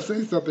gonna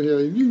say something here.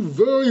 You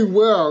very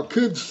well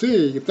could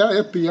see if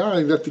that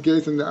FBI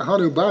investigation, that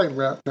Hunter Biden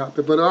laptop,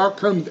 if it all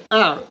comes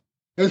out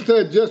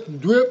instead of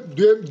just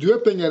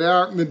dripping it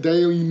out in the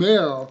Daily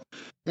Mail,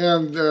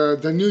 and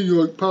the New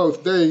York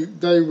Post, they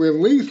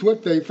release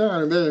what they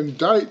found and they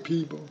indict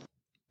people.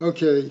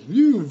 Okay,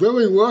 you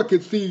very well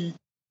could see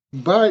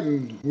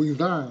Biden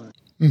resign.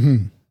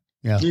 Mm-hmm.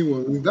 Yeah. He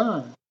will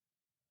resign.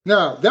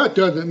 Now, that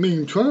doesn't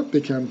mean Trump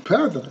becomes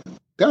president.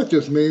 That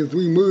just means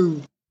we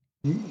move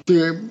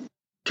to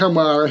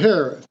Kamala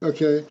Harris,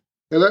 okay?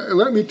 And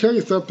let me tell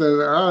you something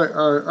that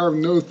I've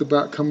noticed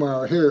about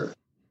Kamala Harris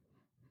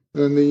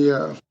in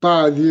the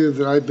 5 years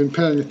that I've been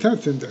paying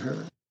attention to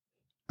her.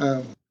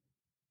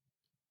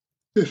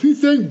 If you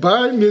think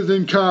Biden is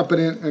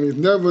incompetent and he's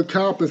never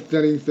accomplished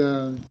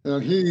anything,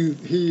 and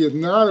he is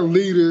not a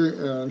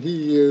leader, and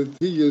he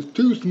is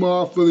too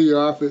small for the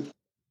office,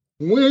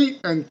 wait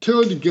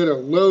until you get a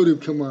load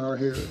of Kamala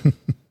Harris.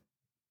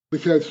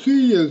 Because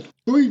she is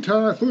 3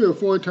 or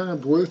 4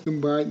 times worse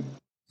than Biden.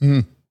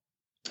 Mm.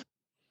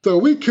 So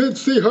we could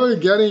see her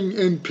getting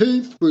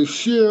impeached for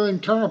sheer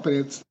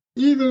incompetence,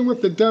 even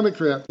with the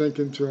Democrats in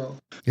control.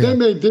 Yeah. They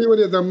may do it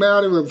as a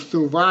matter of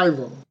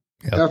survival.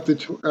 Yep.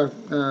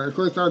 Of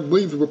course, I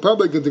believe the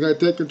Republicans are going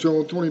to take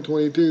control in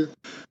 2022.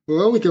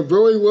 Well, we can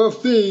very well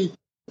see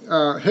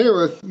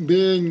Harris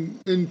being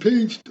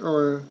impeached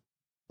or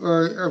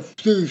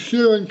through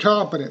sheer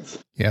incompetence.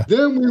 Yeah.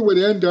 Then we would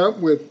end up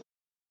with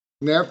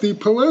Nancy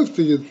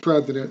Pelosi as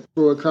president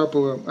for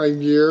a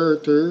year or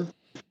two.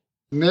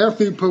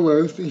 Nancy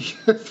Pelosi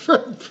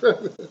as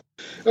president.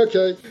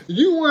 Okay,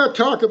 you want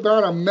to talk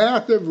about a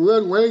massive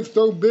red wave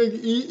so big,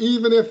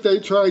 even if they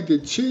tried to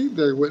cheat,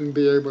 they wouldn't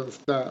be able to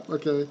stop,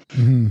 okay?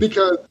 Mm-hmm.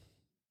 Because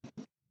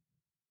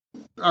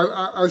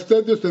I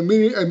said this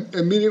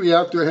immediately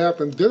after it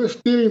happened. They're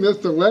stealing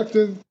this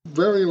election,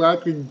 very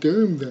likely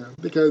doomed them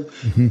because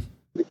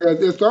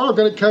it's all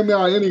going to come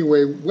out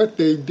anyway, what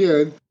they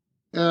did,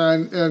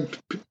 and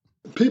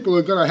people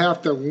are going to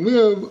have to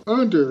live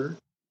under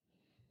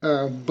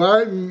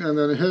Biden and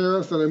then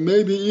Harris and then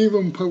maybe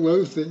even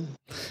Pelosi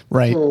for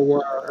a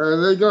while.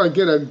 And they're going to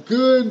get a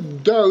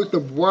good dose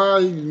of why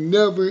you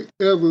never,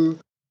 ever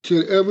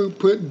should ever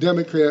put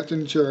Democrats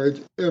in charge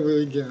ever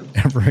again.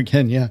 Ever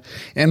again, yeah.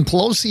 And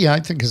Pelosi,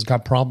 I think, has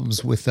got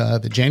problems with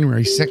the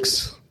January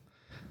 6th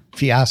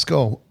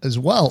fiasco as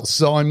well.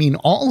 So, I mean,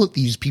 all of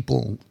these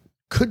people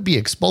could be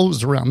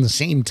exposed around the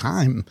same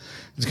time.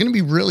 It's going to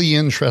be really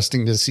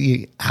interesting to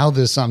see how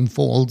this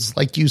unfolds.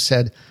 Like you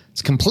said,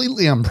 it's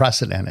completely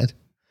unprecedented.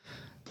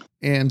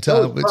 And it's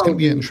going to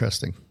be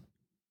interesting.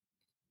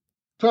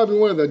 Probably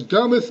one of the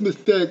dumbest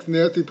mistakes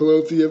Nancy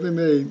Pelosi ever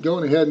made,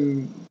 going ahead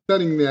and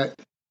setting that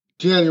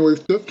January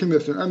 6th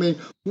commission. I mean,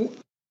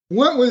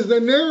 what was the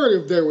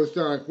narrative they were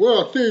saying?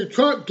 Well, see,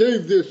 Trump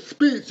gave this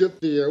speech at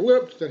the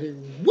ellipse, and he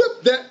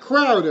whipped that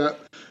crowd up,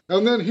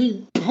 and then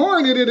he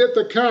pointed it at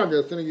the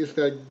Congress, and he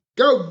said,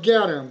 go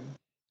get him.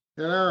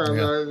 And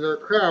the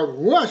crowd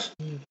rushed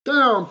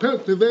down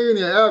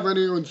Pennsylvania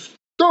Avenue and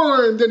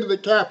stormed into the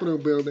Capitol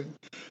building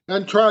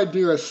and tried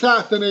to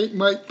assassinate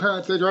Mike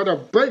Pence. They tried to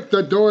break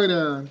the door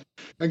down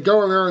and go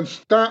around and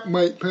stop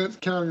Mike Pence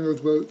counting those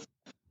votes.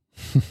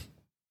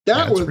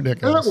 That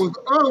was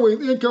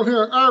always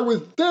incoherent. I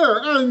was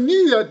there. I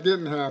knew that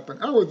didn't happen.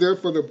 I was there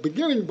for the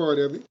beginning part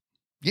of it.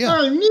 Yeah.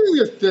 I knew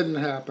this didn't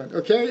happen,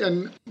 okay?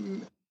 And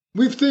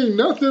we've seen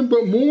nothing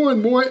but more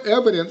and more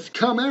evidence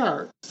come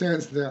out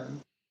since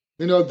then.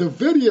 You know, the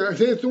video,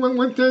 it's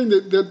one thing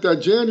that the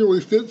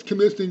January 6th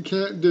Commission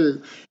can't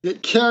do.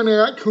 It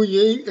cannot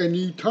create a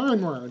new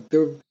timeline.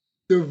 The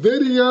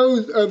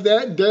videos of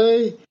that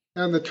day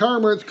and the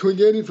timelines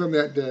created from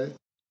that day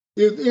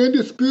is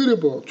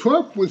indisputable.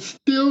 Trump was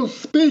still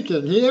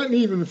speaking. He hadn't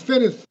even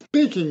finished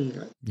speaking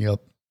yet. Yep.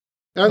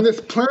 And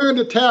this planned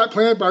attack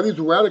planned by these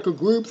radical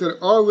groups had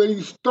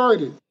already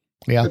started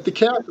at the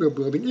Capitol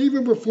building,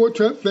 even before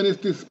Trump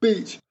finished his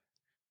speech.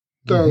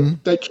 So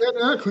they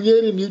cannot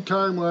create a new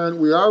timeline.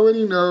 We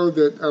already know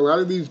that a lot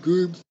of these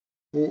groups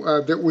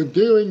that were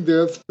doing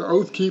this, the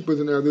Oath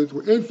Keepers and others,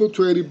 were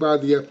infiltrated by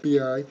the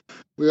FBI.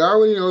 We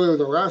already know there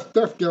was a lot of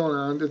stuff going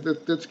on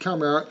that's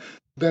come out.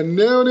 The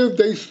narrative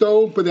they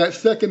sold for that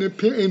second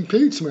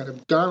impeachment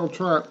of Donald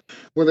Trump,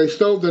 where they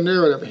sold the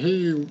narrative,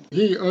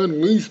 he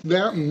unleashed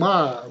that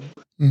mob.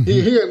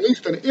 He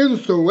unleashed an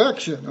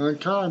insurrection on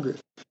Congress.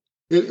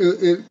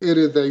 It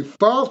is a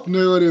false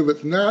narrative.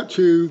 It's not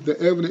true. The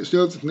evidence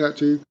shows it's not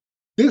true.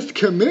 This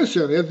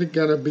commission isn't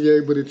going to be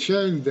able to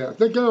change that.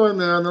 They'll go in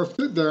there and they'll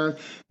sit down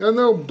and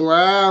they'll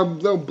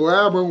blab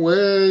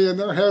away and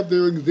they'll have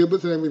their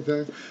exhibits and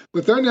everything.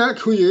 But they're not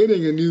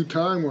creating a new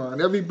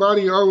timeline.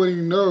 Everybody already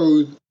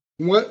knows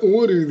what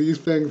order these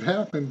things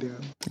happened in.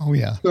 Oh,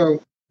 yeah.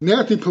 So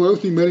Nancy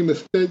Pelosi made a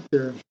mistake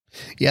there.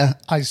 Yeah,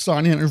 I saw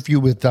an interview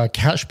with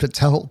Kash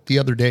Patel the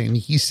other day, and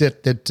he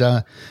said that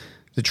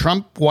the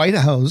Trump White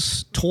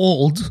House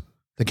told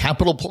the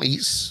Capitol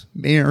Police,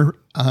 Mayor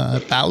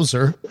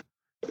Bowser,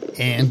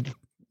 and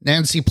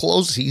Nancy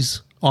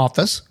Pelosi's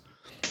office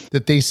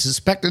that they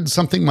suspected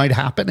something might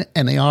happen,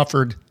 and they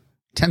offered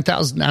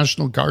 10,000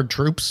 National Guard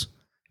troops,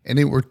 and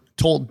they were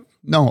told,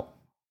 no,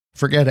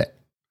 forget it.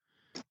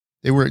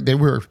 They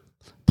were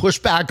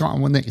pushed back on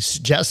when they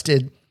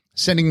suggested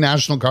sending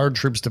National Guard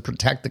troops to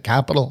protect the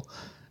Capitol.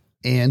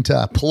 And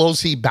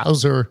Pelosi,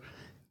 Bowser,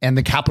 and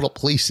the Capitol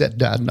Police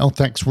said, no,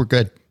 thanks, we're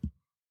good.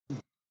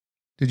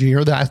 Did you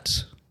hear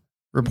that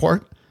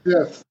report?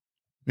 Yes.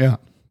 Yeah.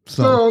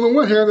 So on the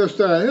one hand, they're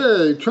saying,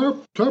 hey,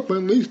 Trump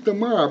unleashed the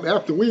mob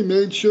after we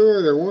made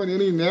sure there weren't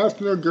any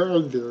National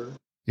Guard there.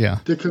 Yeah.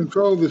 To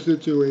control the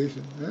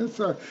situation.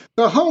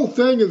 The whole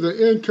thing is an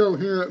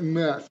incoherent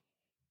mess.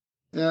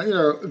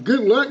 Good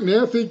luck,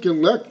 Nancy. Good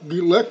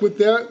luck with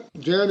that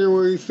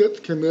January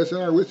 6th commission.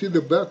 I wish you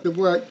the best of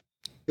luck.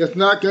 It's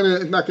not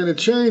gonna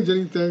change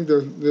anything.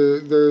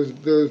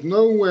 There's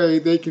no way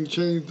they can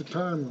change the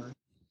timeline.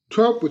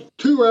 Trump was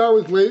 2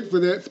 hours late for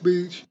that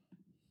speech.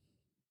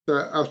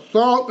 The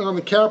assault on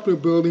the Capitol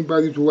building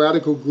by these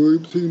radical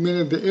groups who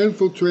meant to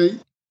infiltrate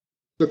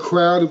the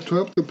crowd of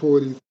Trump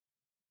supporters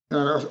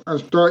and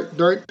start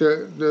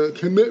to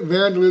commit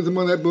vandalism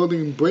on that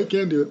building and break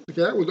into it.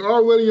 That was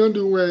already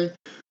underway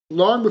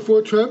long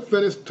before Trump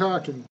finished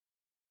talking.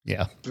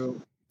 Yeah,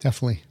 so,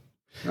 definitely.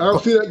 I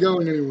don't see that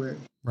going anywhere.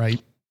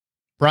 Right.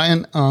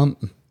 Brian,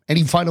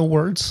 any final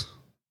words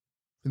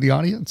for the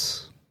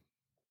audience?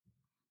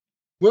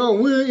 Well,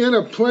 we're in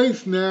a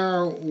place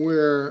now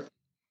where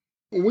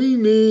we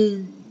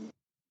need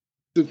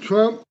the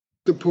Trump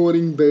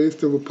supporting base,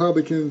 the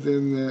Republicans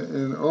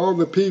and all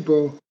the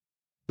people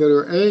that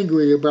are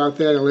angry about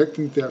that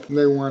election theft, and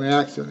they want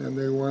action, and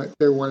they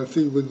want to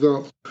see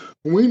results.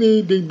 We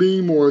need to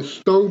be more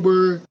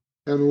sober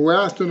and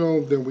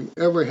rational than we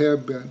ever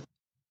have been,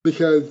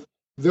 because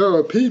there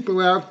are people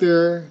out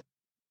there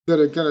that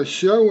are going to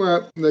show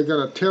up and they're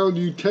going to tell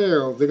you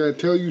tales, they're going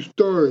to tell you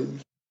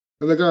stories,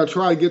 and they're going to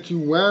try to get you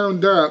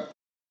wound up.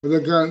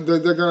 They're going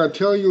to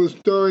tell you a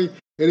story,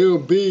 and it'll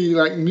be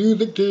like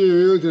music to your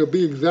ears. It'll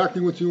be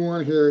exactly what you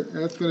want to hear, and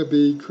it's going to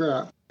be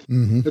crap.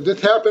 Mm-hmm. If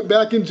this happened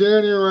back in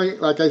January,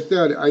 like I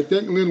said, I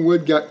think Lin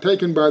Wood got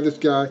taken by this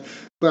guy,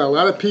 but a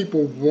lot of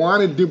people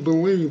wanted to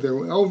believe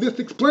that, this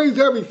explains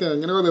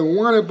everything. They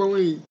want to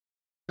believe.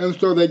 And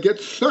so they get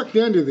sucked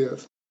into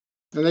this,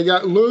 and they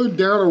got lured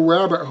down a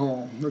rabbit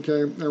hole,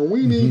 okay? And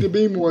we need to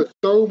be more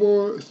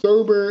sober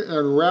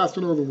and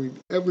rational than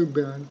we've ever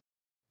been.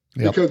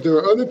 Yep. Because there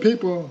are other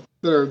people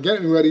that are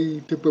getting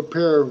ready to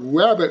prepare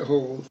rabbit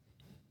holes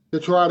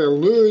to try to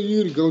lure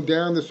you to go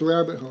down this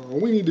rabbit hole.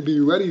 And we need to be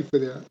ready for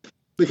that.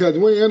 Because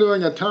we're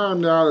entering a time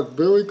now that's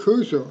very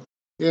crucial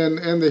in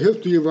the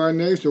history of our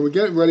nation. We're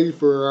getting ready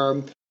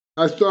for,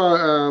 I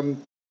saw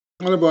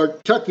one of our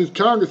Texas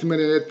congressmen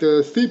at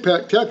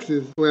CPAC,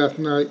 Texas last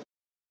night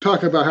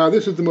talk about how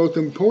this is the most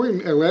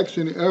important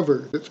election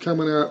ever that's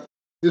coming up.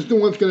 This is the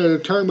one's going to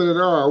determine it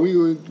all. We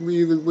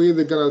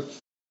either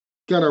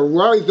going to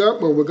rise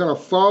up or we're going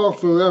to fall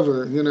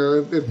forever,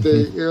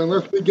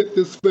 unless we get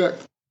this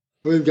fixed.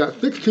 We've got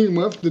 16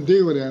 months to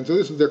deal with it, and so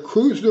this is a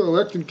crucial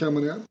election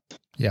coming up.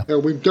 Yeah,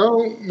 we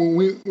don't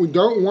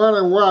want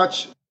to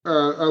watch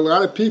a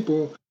lot of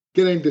people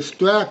getting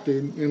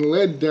distracted and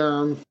led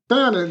down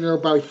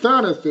by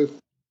fantasists,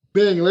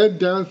 being led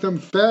down some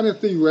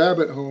fantasy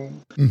rabbit hole,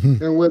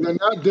 and where they're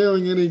not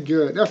doing any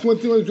good. That's one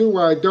thing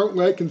why I don't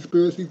like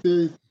conspiracy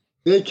theories.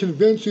 They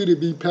convince you to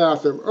be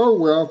passive. Oh,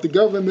 well, if the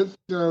government's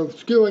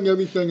screwing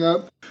everything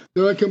up,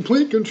 they're in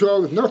complete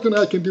control. There's nothing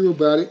I can do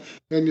about it.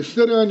 And you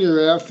sit on your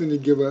ass and you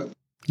give up.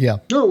 Yeah.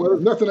 No, well,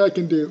 there's nothing I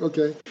can do.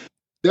 Okay.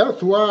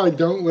 That's why I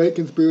don't like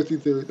conspiracy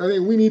theories. I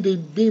think we need to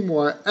be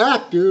more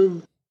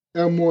active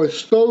and more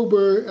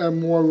sober and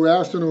more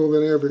rational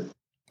than ever.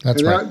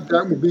 That's right.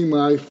 That would be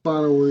my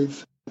final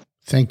words.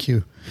 Thank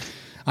you.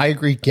 I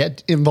agree.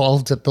 Get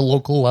involved at the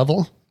local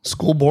level,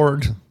 school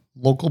board,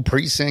 local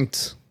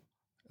precinct,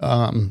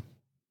 and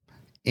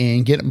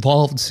get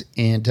involved,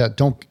 and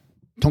don't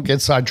get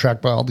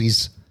sidetracked by all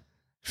these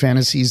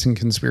fantasies and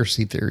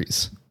conspiracy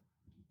theories.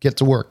 Get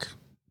to work.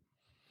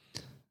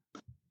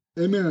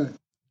 Amen.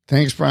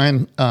 Thanks,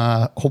 Brian.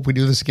 Hope we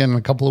do this again in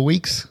a couple of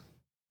weeks.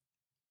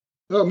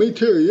 Oh, me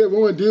too. Yeah, we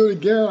want to do it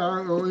again.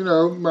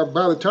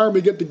 By the time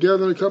we get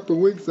together in a couple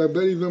of weeks, I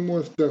bet even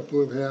more stuff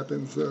will have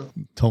happened. So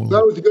totally.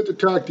 That was good to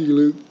talk to you,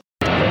 Luke.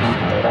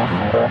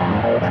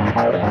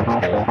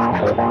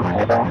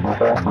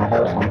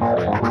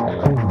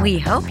 We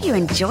hope you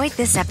enjoyed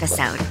this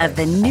episode of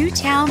the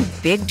Newtown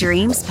Big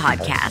Dreams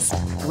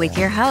podcast with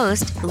your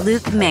host,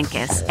 Luke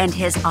Menkes, and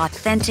his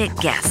authentic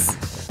guests.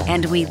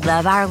 And we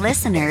love our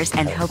listeners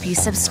and hope you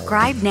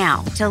subscribe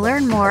now to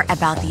learn more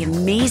about the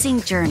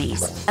amazing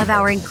journeys of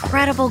our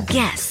incredible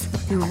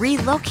guests who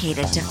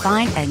relocated to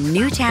find a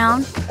new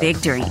town,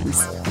 big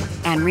dreams.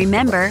 And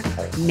remember,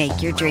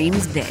 make your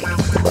dreams big.